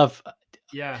 I mean, I love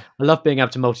being able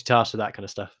to multitask with that kind of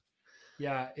stuff.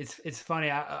 Yeah, it's funny.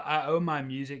 I owe my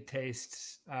music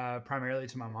tastes primarily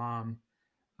to my mom.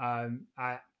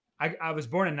 I was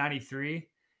born in '93,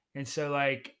 and so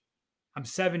like I'm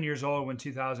 7 years old when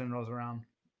 2000 rolls around,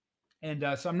 and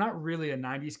so I'm not really a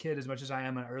 '90s kid as much as I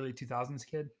am an early 2000s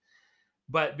kid.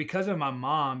 But because of my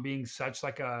mom being such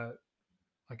like a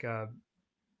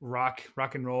rock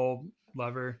and roll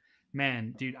lover,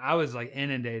 man, dude, I was like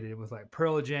inundated with like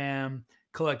Pearl Jam,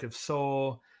 Collective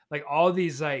Soul, like all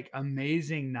these like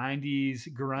amazing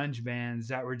 '90s grunge bands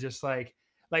that were just like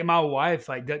my wife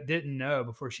like didn't know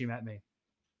before she met me.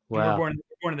 Wow. And we're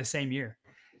born in the same year.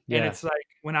 Yeah. And it's like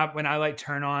when I like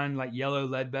turn on like Yellow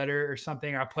Ledbetter or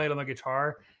something, or I play it on the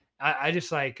guitar, I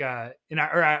just like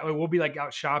we'll be like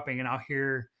out shopping and I'll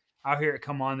hear it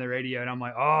come on the radio and I'm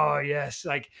like, oh yes,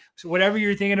 like so whatever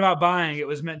you're thinking about buying, it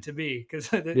was meant to be because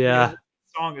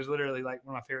song is literally like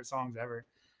one of my favorite songs ever.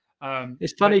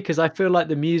 It's funny because I feel like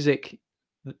the music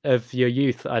of your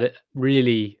youth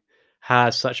really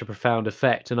has such a profound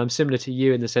effect, and I'm similar to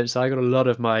you in the sense that I got a lot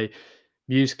of my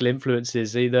musical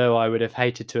influences, although I would have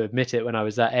hated to admit it when I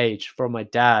was that age, from my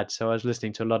dad. So I was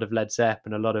listening to a lot of Led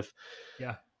Zeppelin, a lot of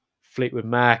Fleetwood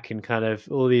Mac, and kind of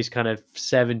all these kind of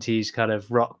 70s kind of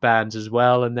rock bands as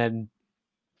well. And then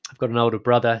I've got an older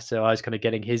brother, so I was kind of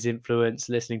getting his influence,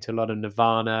 listening to a lot of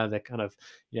Nirvana, the kind of,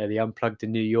 the Unplugged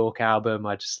in New York album.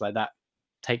 I just like that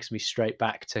takes me straight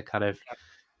back to kind of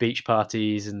beach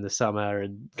parties in the summer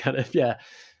and kind of,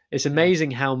 it's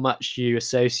amazing how much you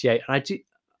associate. And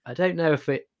I don't know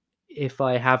if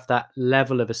I have that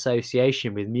level of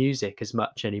association with music as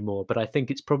much anymore, but I think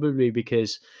it's probably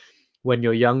because when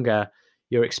you're younger,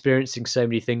 you're experiencing so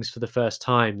many things for the first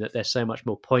time that they're so much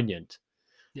more poignant.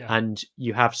 And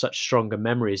you have such stronger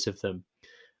memories of them.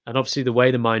 And obviously the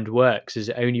way the mind works is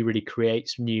it only really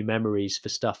creates new memories for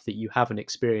stuff that you haven't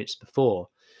experienced before.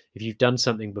 If you've done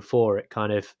something before, it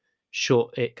kind of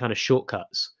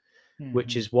shortcuts,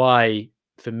 which is why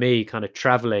for me kind of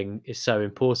traveling is so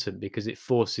important, because it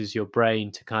forces your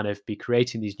brain to kind of be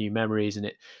creating these new memories, and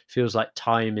it feels like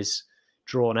time is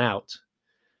drawn out.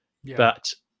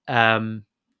 But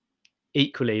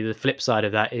equally, the flip side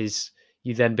of that is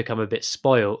you then become a bit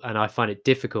spoiled, and I find it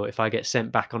difficult if I get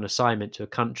sent back on assignment to a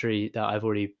country that I've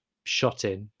already shot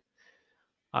in.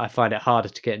 I find it harder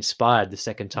to get inspired the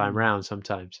second time round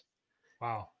sometimes.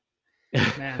 Wow,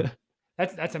 man,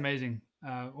 that's amazing.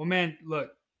 Well, man,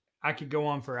 look, I could go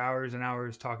on for hours and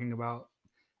hours talking about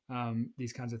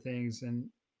these kinds of things, and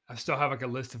I still have like a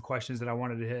list of questions that I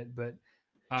wanted to hit. But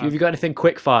have you got anything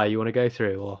quick fire you want to go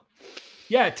through, or?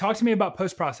 Yeah, talk to me about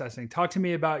post processing. Talk to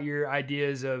me about your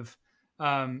ideas of,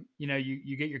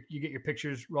 you get your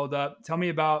pictures rolled up. Tell me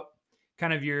about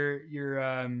kind of your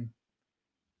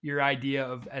idea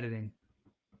of editing.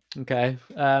 Okay,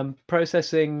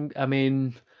 processing. I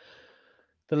mean,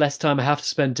 the less time I have to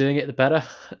spend doing it, the better.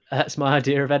 That's my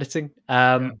idea of editing.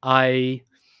 I,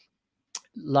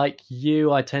 like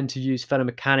you, I tend to use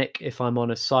Mechanic if I'm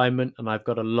on assignment and I've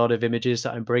got a lot of images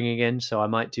that I'm bringing in. So I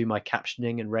might do my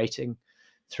captioning and rating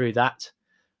through that.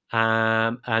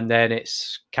 And then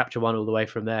it's Capture One all the way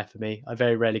from there for me. I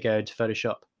very rarely go into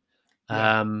Photoshop.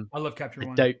 I love Capture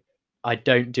One. I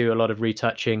don't do a lot of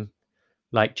retouching,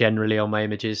 like generally on my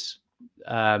images.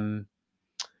 I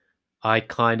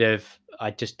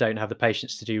just don't have the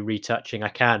patience to do retouching. I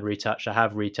can retouch. I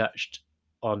have retouched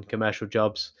on commercial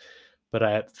jobs,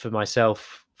 but for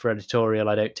myself, for editorial,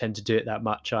 I don't tend to do it that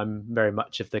much. I'm very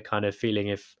much of the kind of feeling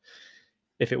if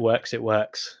it works, it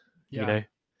works. You know.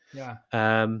 Yeah.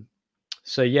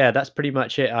 So yeah, that's pretty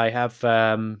much it. I have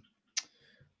I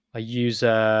use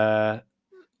a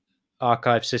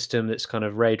archive system that's kind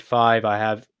of RAID 5. I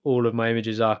have all of my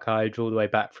images archived all the way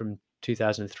back from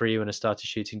 2003 when I started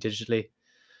shooting digitally.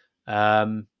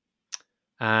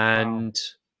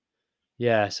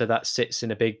 Yeah, so that sits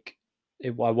in I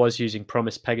was using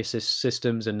Promise Pegasus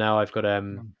systems, and now I've got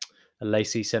a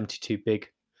Lacey 72 big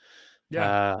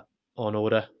on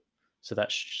order. So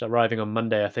that's arriving on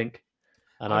Monday, I think.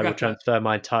 And I will transfer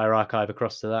my entire archive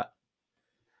across to that.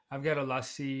 I've got a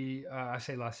Lassie. I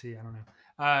say Lassie. I don't know.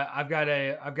 I've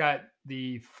got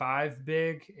the 5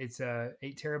 big. It's a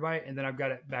 8 terabyte, and then I've got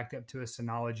it backed up to a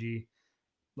Synology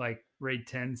like RAID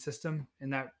 10 system,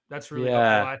 and that's really helped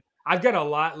a lot. I've got a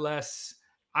lot less.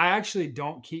 I actually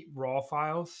don't keep raw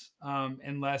files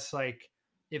unless like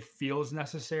it feels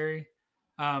necessary.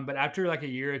 But after like a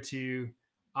year or two,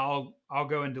 I'll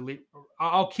go and delete.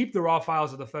 I'll keep the raw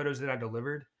files of the photos that I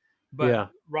delivered, but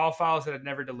raw files that I've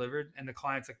never delivered and the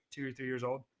client's like 2 or 3 years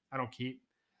old, I don't keep.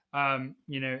 I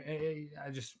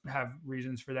just have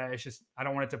reasons for that. It's just I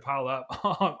don't want it to pile up.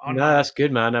 That's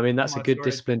good, man. I mean, that's a good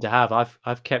discipline to have.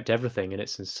 I've kept everything, and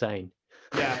it's insane.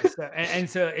 Yeah.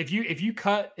 So if you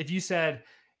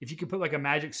could put like a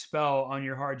magic spell on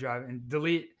your hard drive and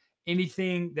delete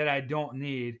anything that I don't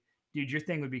need, dude, your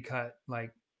thing would be cut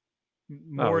like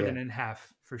more than in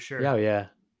half for sure. Yeah.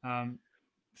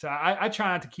 So I try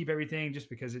not to keep everything just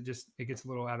because it gets a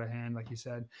little out of hand, like you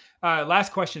said.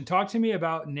 Last question. Talk to me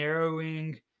about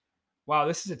narrowing. Wow,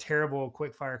 this is a terrible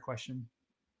quick fire question.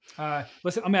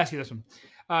 Listen, let me ask you this one.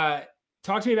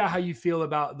 Talk to me about how you feel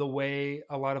about the way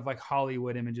a lot of like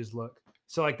Hollywood images look.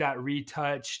 So like that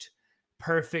retouched,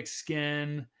 perfect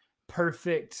skin,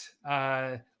 perfect,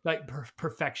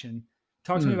 perfection.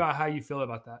 Talk to me about how you feel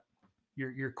about that.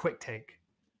 Your quick take.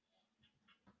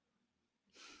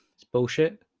 It's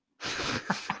bullshit.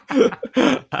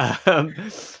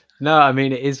 No, I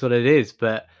mean, it is what it is,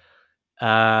 but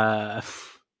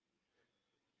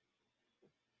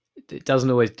it doesn't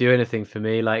always do anything for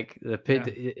me. Like the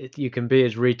pit, you can be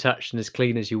as retouched and as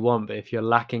clean as you want, but if you're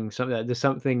lacking something, there's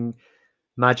something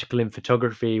magical in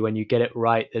photography when you get it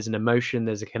right. There's an emotion,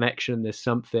 there's a connection, there's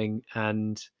something,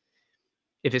 and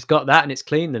if it's got that and it's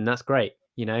clean, then that's great,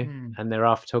 you know. And there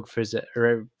are photographers that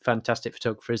are fantastic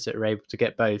photographers that are able to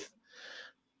get both,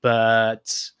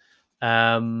 but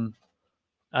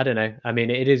I don't know. I mean,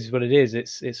 it is what it is.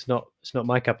 It's not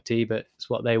my cup of tea, but it's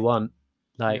what they want.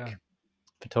 Like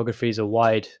photography is a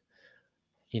wide,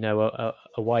 you know,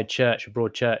 a wide church, a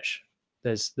broad church.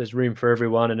 There's room for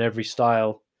everyone and every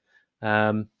style.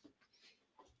 And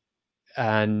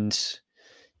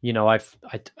you know, I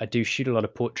do shoot a lot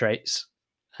of portraits.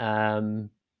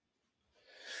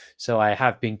 So I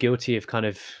have been guilty of kind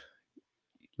of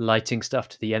lighting stuff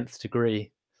to the nth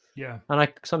degree. Yeah. And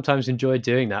I sometimes enjoy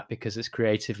doing that because it's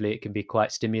creatively, it can be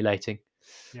quite stimulating.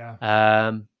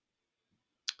 Yeah.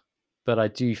 But I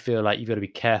do feel like you've got to be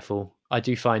careful. I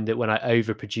do find that when I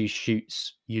overproduce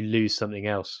shoots, you lose something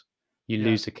else. You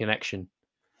lose the connection.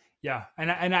 Yeah.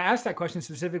 And I asked that question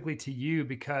specifically to you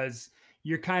because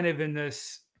you're kind of in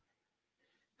this,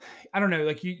 I don't know,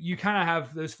 like you kind of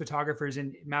have those photographers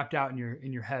mapped out in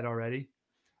your head already.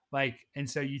 Like, and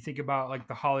so you think about like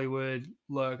the Hollywood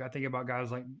look. I think about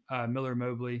guys like Miller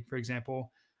Mobley, for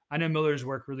example. I know Miller's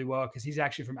work really well because he's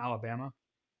actually from Alabama,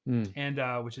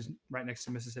 and which is right next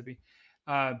to Mississippi.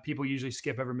 People usually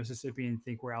skip over Mississippi and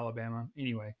think we're Alabama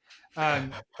anyway.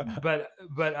 But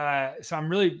so I'm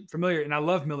really familiar, and I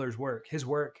love Miller's work. His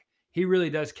work, he really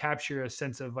does capture a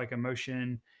sense of like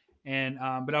emotion. And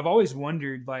but I've always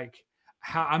wondered like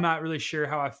how, I'm not really sure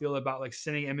how I feel about like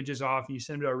sending images off and you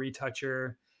send them to a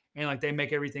retoucher and like they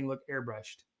make everything look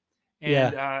airbrushed.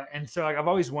 And so like I've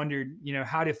always wondered, you know,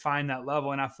 how to find that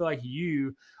level. And I feel like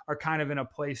you are kind of in a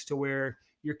place to where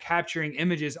you're capturing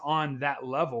images on that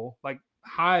level, like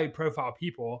high profile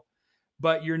people,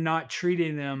 but you're not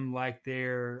treating them like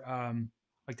they're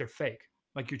fake.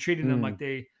 Like you're treating them like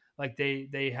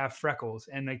they have freckles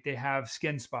and like they have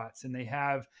skin spots and they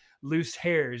have loose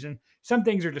hairs, and some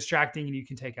things are distracting and you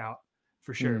can take out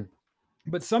for sure.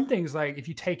 But some things, like if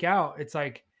you take out, it's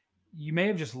like you may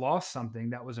have just lost something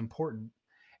that was important.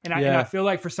 And I feel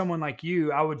like for someone like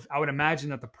you, I would imagine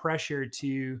that the pressure to,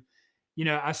 you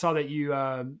know, I saw that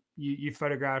you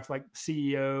photographed like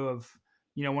CEO of,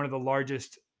 you know, one of the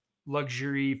largest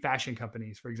luxury fashion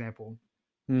companies, for example.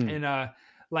 And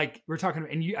like we're talking,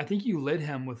 and I think you lit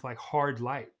him with like hard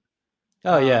light.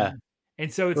 Oh yeah.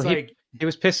 And so it's like he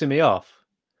was pissing me off.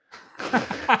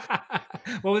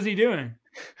 What was he doing?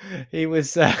 He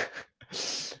was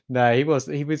no, he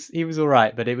was all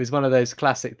right, but it was one of those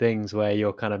classic things where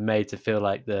you're kind of made to feel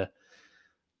like the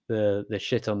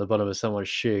shit on the bottom of someone's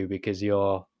shoe because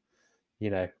you're, you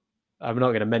know, I'm not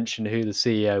going to mention who the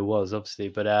CEO was, obviously,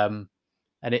 but and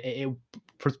it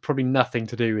was probably nothing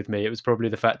to do with me. It was probably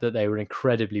the fact that they were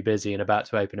incredibly busy and about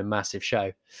to open a massive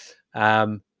show.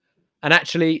 And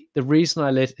actually, the reason I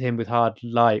lit him with hard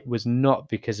light was not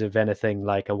because of anything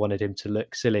like I wanted him to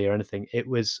look silly or anything. It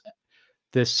was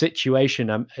the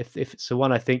situation. If it's the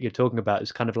one I think you're talking about,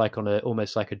 is kind of like on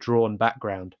almost like a drawn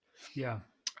background. Yeah.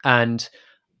 And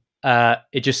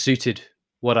it just suited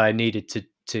what I needed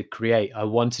to create. I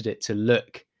wanted it to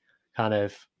look I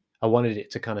wanted it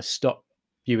to kind of stop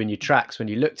you in your tracks when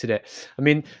you looked at it. I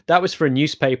mean, that was for a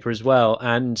newspaper as well.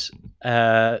 And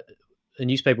a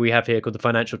newspaper we have here called the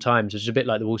Financial Times, which is a bit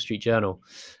like the Wall Street Journal.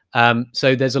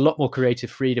 So there's a lot more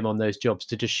creative freedom on those jobs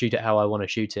to just shoot it how I want to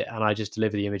shoot it, and I just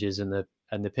deliver the images, and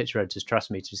the picture editors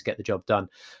trust me to just get the job done.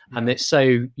 Yeah. And it's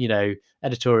so, you know,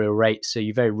 editorial rates. So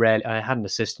you very rarely. I had an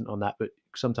assistant on that, but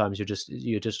sometimes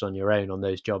you're just on your own on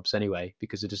those jobs anyway,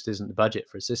 because there just isn't the budget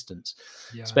for assistants,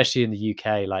 especially in the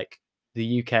UK. Like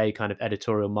the UK kind of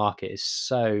editorial market is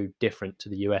so different to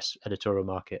the US editorial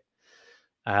market.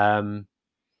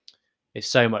 It's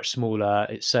so much smaller.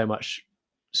 It's so much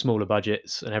smaller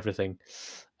budgets and everything.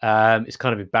 It's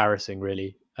kind of embarrassing,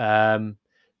 really.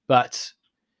 But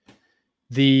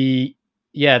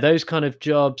those kind of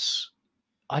jobs,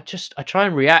 I try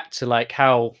and react to like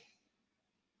how,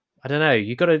 I don't know,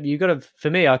 you gotta, for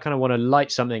me, I kind of want to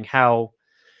light something how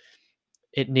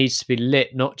it needs to be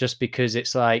lit, not just because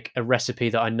it's like a recipe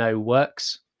that I know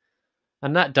works.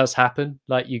 And that does happen.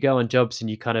 Like you go on jobs and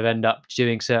you kind of end up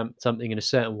doing something in a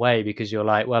certain way because you're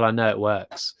like, well, I know it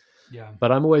works. Yeah.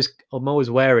 But I'm always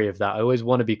wary of that. I always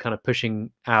want to be kind of pushing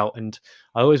out, and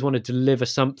I always want to deliver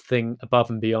something above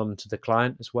and beyond to the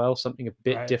client as well, something a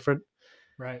bit different.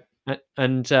 Right.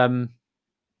 And I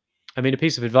mean, a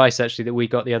piece of advice actually that we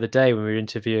got the other day when we were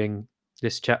interviewing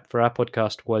this chap for our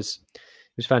podcast was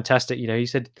fantastic. You know, he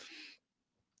said,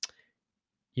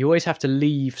 you always have to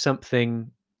leave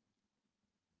something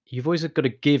you've always got to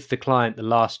give the client the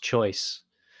last choice.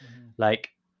 Mm-hmm.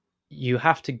 Like, you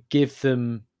have to give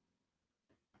them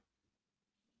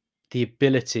the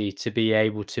ability to be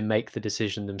able to make the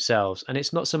decision themselves. And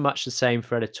it's not so much the same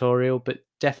for editorial, but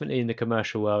definitely in the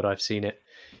commercial world, I've seen it.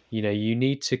 You know, you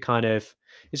need to kind of,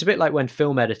 it's a bit like when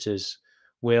film editors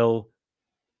will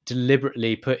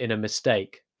deliberately put in a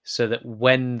mistake so that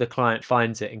when the client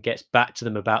finds it and gets back to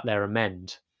them about their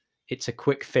amend, it's a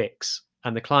quick fix.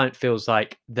 And the client feels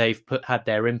like they've had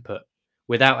their input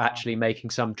without actually making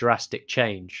some drastic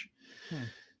change.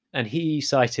 And he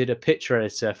cited a picture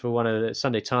editor for one of the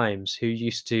Sunday Times who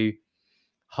used to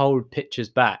hold pictures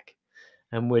back,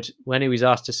 and would, when he was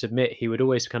asked to submit, he would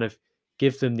always kind of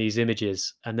give them these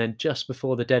images, and then just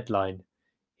before the deadline,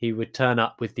 he would turn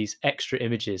up with these extra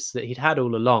images that he'd had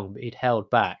all along, but he'd held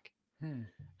back.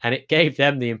 And it gave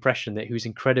them the impression that he was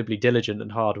incredibly diligent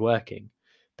and hardworking.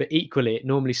 But equally, it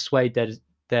normally swayed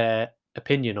their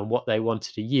opinion on what they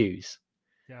wanted to use.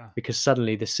 Yeah. Because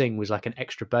suddenly the sing was like an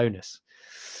extra bonus.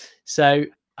 So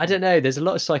I don't know, there's a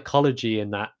lot of psychology in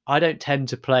that. I don't tend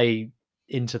to play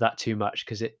into that too much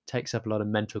because it takes up a lot of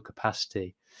mental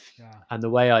capacity. Yeah. And the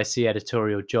way I see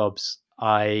editorial jobs,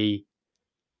 I'm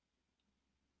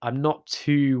not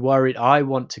too worried. I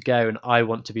want to go and I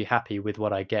want to be happy with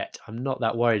what I get. I'm not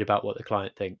that worried about what the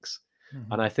client thinks.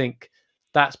 Mm-hmm. And I think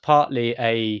that's partly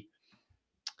a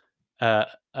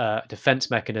defense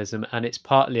mechanism, and it's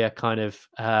partly a kind of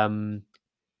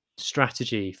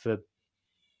strategy for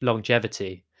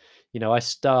longevity. You know, I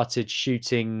started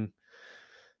shooting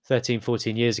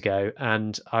 13-14 years ago,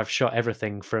 and I've shot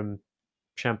everything from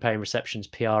champagne receptions,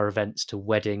 PR events, to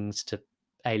weddings, to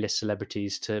A-list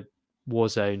celebrities, to war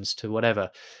zones, to whatever.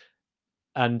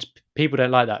 And people don't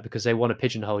like that because they want to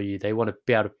pigeonhole you. They want to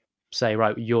be able to say,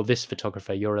 right, you're this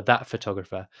photographer, you're that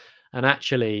photographer. And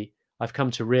actually, I've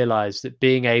come to realize that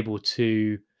being able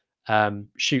to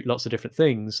shoot lots of different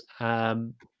things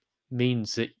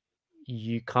means that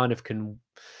you kind of can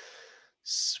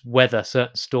weather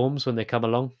certain storms when they come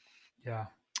along. Yeah.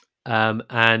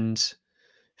 And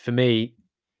for me,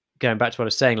 going back to what I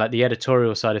was saying, like the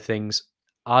editorial side of things,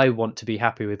 I want to be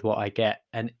happy with what I get.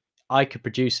 And I could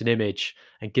produce an image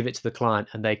and give it to the client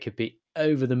and they could be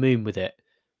over the moon with it.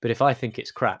 But if I think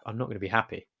it's crap, I'm not going to be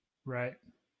happy. Right.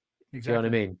 Exactly. Do you know what I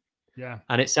mean? Yeah.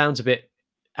 And it sounds a bit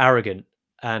arrogant.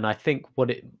 And I think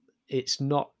it's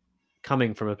not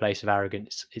coming from a place of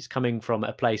arrogance. It's coming from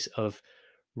a place of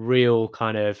real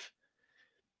kind of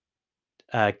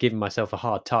giving myself a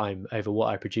hard time over what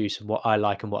I produce and what I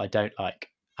like and what I don't like,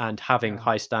 and having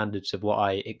high standards of what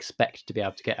I expect to be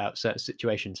able to get out of certain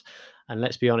situations. And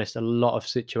let's be honest, a lot of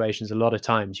situations, a lot of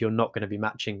times, you're not going to be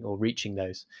matching or reaching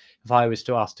those. If I was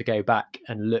to ask to go back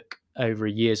and look over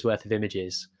a year's worth of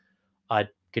images, I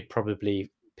could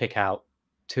probably pick out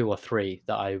 2 or 3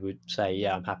 that I would say,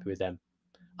 yeah, I'm happy with them.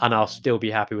 And I'll still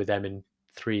be happy with them in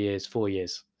 3 years, 4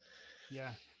 years.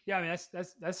 Yeah. Yeah. I mean,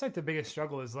 that's like the biggest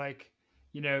struggle is like,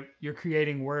 you know, you're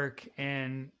creating work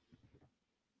and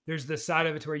there's the side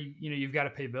of it to where you've got to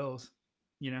pay bills,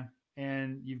 you know,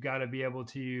 and you've got to be able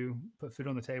to put food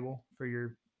on the table for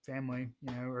your family,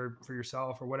 you know, or for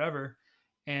yourself or whatever.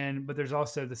 But there's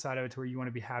also the side of it to where you want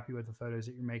to be happy with the photos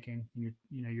that you're making and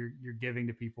you're giving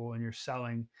to people and you're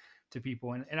selling to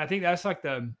people. And I think that's like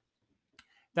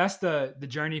that's the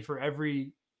journey for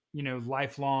every, you know,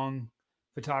 lifelong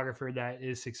photographer that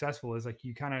is successful, is like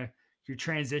you're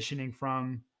transitioning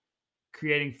from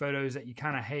creating photos that you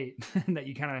kind of hate that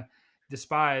you kind of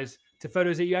despise to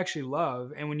photos that you actually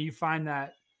love. And when you find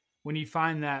that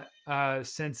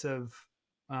sense of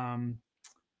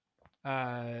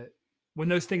when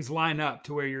those things line up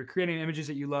to where you're creating images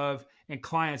that you love and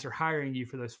clients are hiring you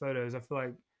for those photos, I feel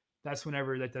like that's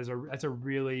whenever that's a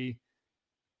really,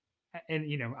 and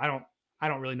you know, I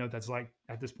don't really know what that's like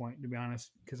at this point, to be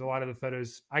honest, because a lot of the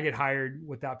photos I get hired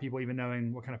without people even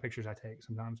knowing what kind of pictures I take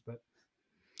sometimes. But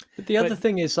the other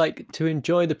thing is, like, to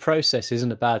enjoy the process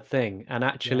isn't a bad thing. And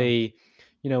actually,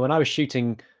 you know, when I was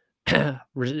shooting,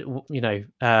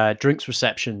 drinks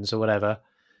receptions or whatever,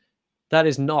 that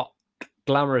is not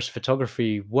glamorous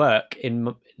photography work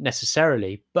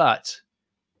necessarily, but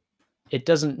it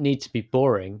doesn't need to be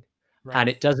boring. Right. And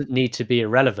it doesn't need to be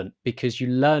irrelevant, because you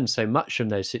learn so much from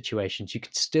those situations. You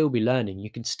can still be learning, you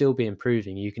can still be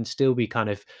improving, you can still be kind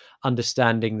of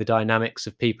understanding the dynamics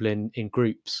of people in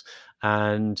groups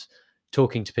and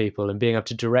talking to people and being able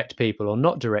to direct people or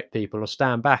not direct people or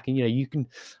stand back. And, you know,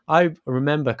 I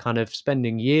remember kind of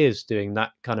spending years doing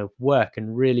that kind of work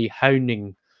and really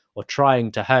honing or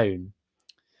trying to hone.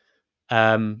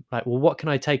 Like, well, what can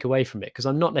I take away from it? Because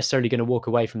I'm not necessarily going to walk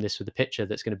away from this with a picture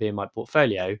that's going to be in my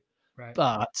portfolio. Right.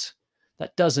 But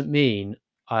that doesn't mean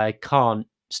I can't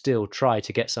still try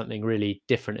to get something really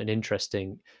different and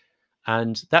interesting.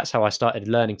 And that's how I started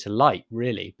learning to light,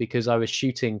 really, because I was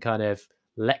shooting kind of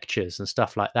lectures and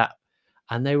stuff like that,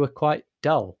 and they were quite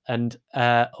dull. And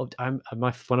one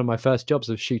of my first jobs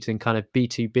was shooting kind of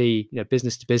B2B,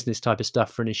 business to business type of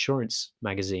stuff for an insurance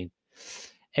magazine.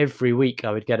 Every week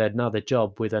I would get another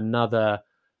job with another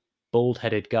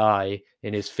bald-headed guy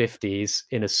in his 50s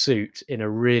in a suit in a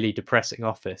really depressing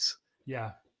office.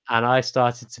 Yeah. And I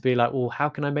started to be like, well, how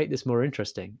can I make this more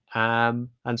interesting? And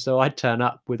so I'd turn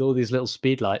up with all these little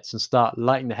speed lights and start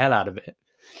lighting the hell out of it,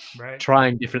 right,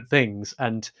 trying different things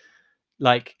and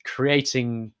like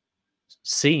creating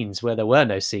scenes where there were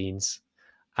no scenes.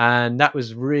 And that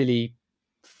was really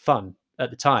fun at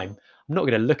the time. I'm not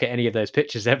going to look at any of those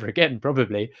pictures ever again,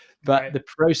 probably, but right. the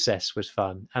process was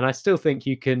fun. And I still think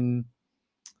you can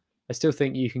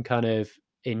kind of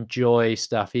enjoy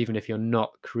stuff, even if you're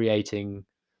not creating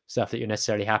stuff that you're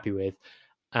necessarily happy with.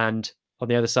 And on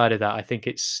the other side of that, I think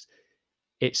it's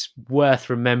worth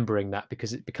remembering that,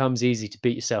 because it becomes easy to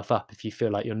beat yourself up if you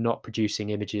feel like you're not producing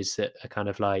images that are kind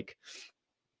of like,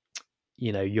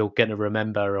 you're going to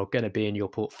remember or going to be in your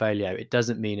portfolio. It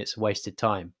doesn't mean it's wasted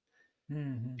time,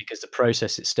 because the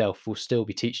process itself will still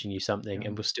be teaching you something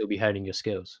and will still be honing your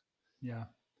skills. Yeah,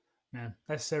 man,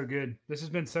 that's so good. This has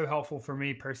been so helpful for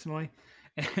me personally.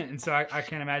 And so I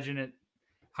can't imagine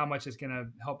how much it's going to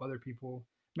help other people.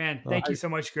 Man, thank you so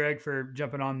much, Greg, for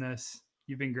jumping on this.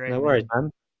 You've been great. No worries, man.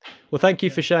 Well, thank you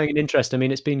for showing an interest. I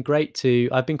mean, it's been great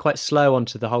I've been quite slow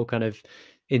onto the whole kind of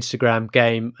Instagram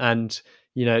game. And,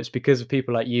 it's because of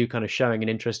people like you kind of showing an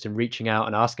interest and reaching out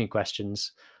and asking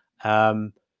questions.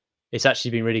 It's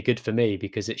actually been really good for me,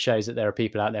 because it shows that there are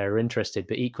people out there who are interested,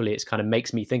 but equally it's kind of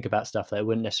makes me think about stuff that I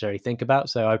wouldn't necessarily think about.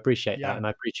 So I appreciate that. And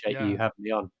I appreciate you having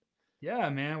me on. Yeah,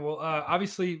 man. Well,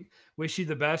 obviously wish you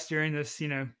the best during this,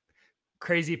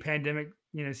 crazy pandemic,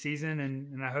 season.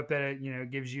 And I hope that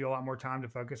it, gives you a lot more time to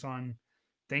focus on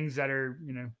things that are,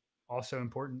 also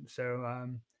important. So,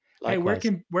 hey, where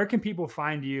can people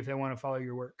find you if they want to follow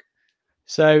your work?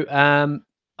 So,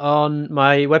 on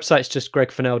my website, it's just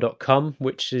gregfunnell.com,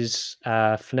 which is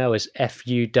Funnell is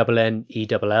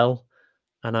Funnell,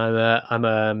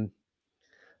 and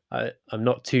I'm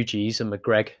not two G's. I'm a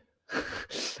Greg,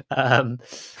 and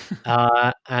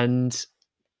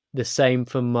the same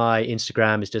for my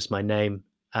Instagram is just my name.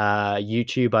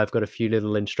 YouTube, I've got a few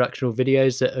little instructional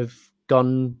videos that have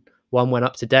gone. One went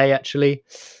up today, actually.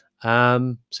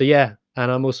 So yeah,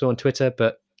 and I'm also on Twitter,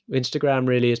 but Instagram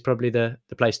really is probably the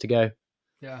place to go.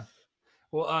 Yeah.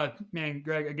 Well, man,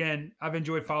 Greg, again, I've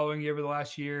enjoyed following you over the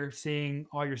last year, seeing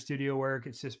all your studio work.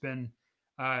 It's just been,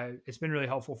 really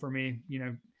helpful for me,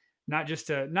 not just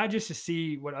to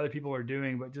see what other people are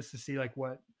doing, but just to see like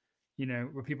what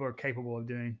people are capable of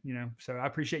doing, So I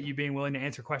appreciate you being willing to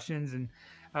answer questions, and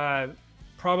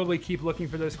probably keep looking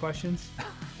for those questions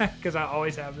because I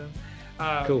always have them.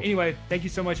 Cool. Anyway, thank you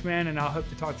so much, man. And I'll hope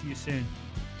to talk to you soon.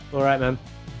 All right, man.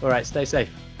 All right. Stay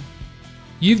safe.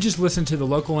 You've just listened to the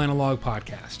Local Analog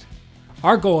Podcast.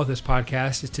 Our goal with this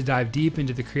podcast is to dive deep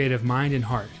into the creative mind and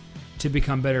heart to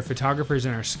become better photographers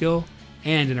in our skill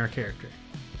and in our character.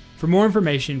 For more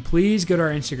information, please go to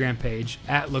our Instagram page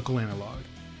 @LocalAnalog.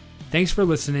 Thanks for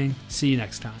listening. See you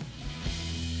next time.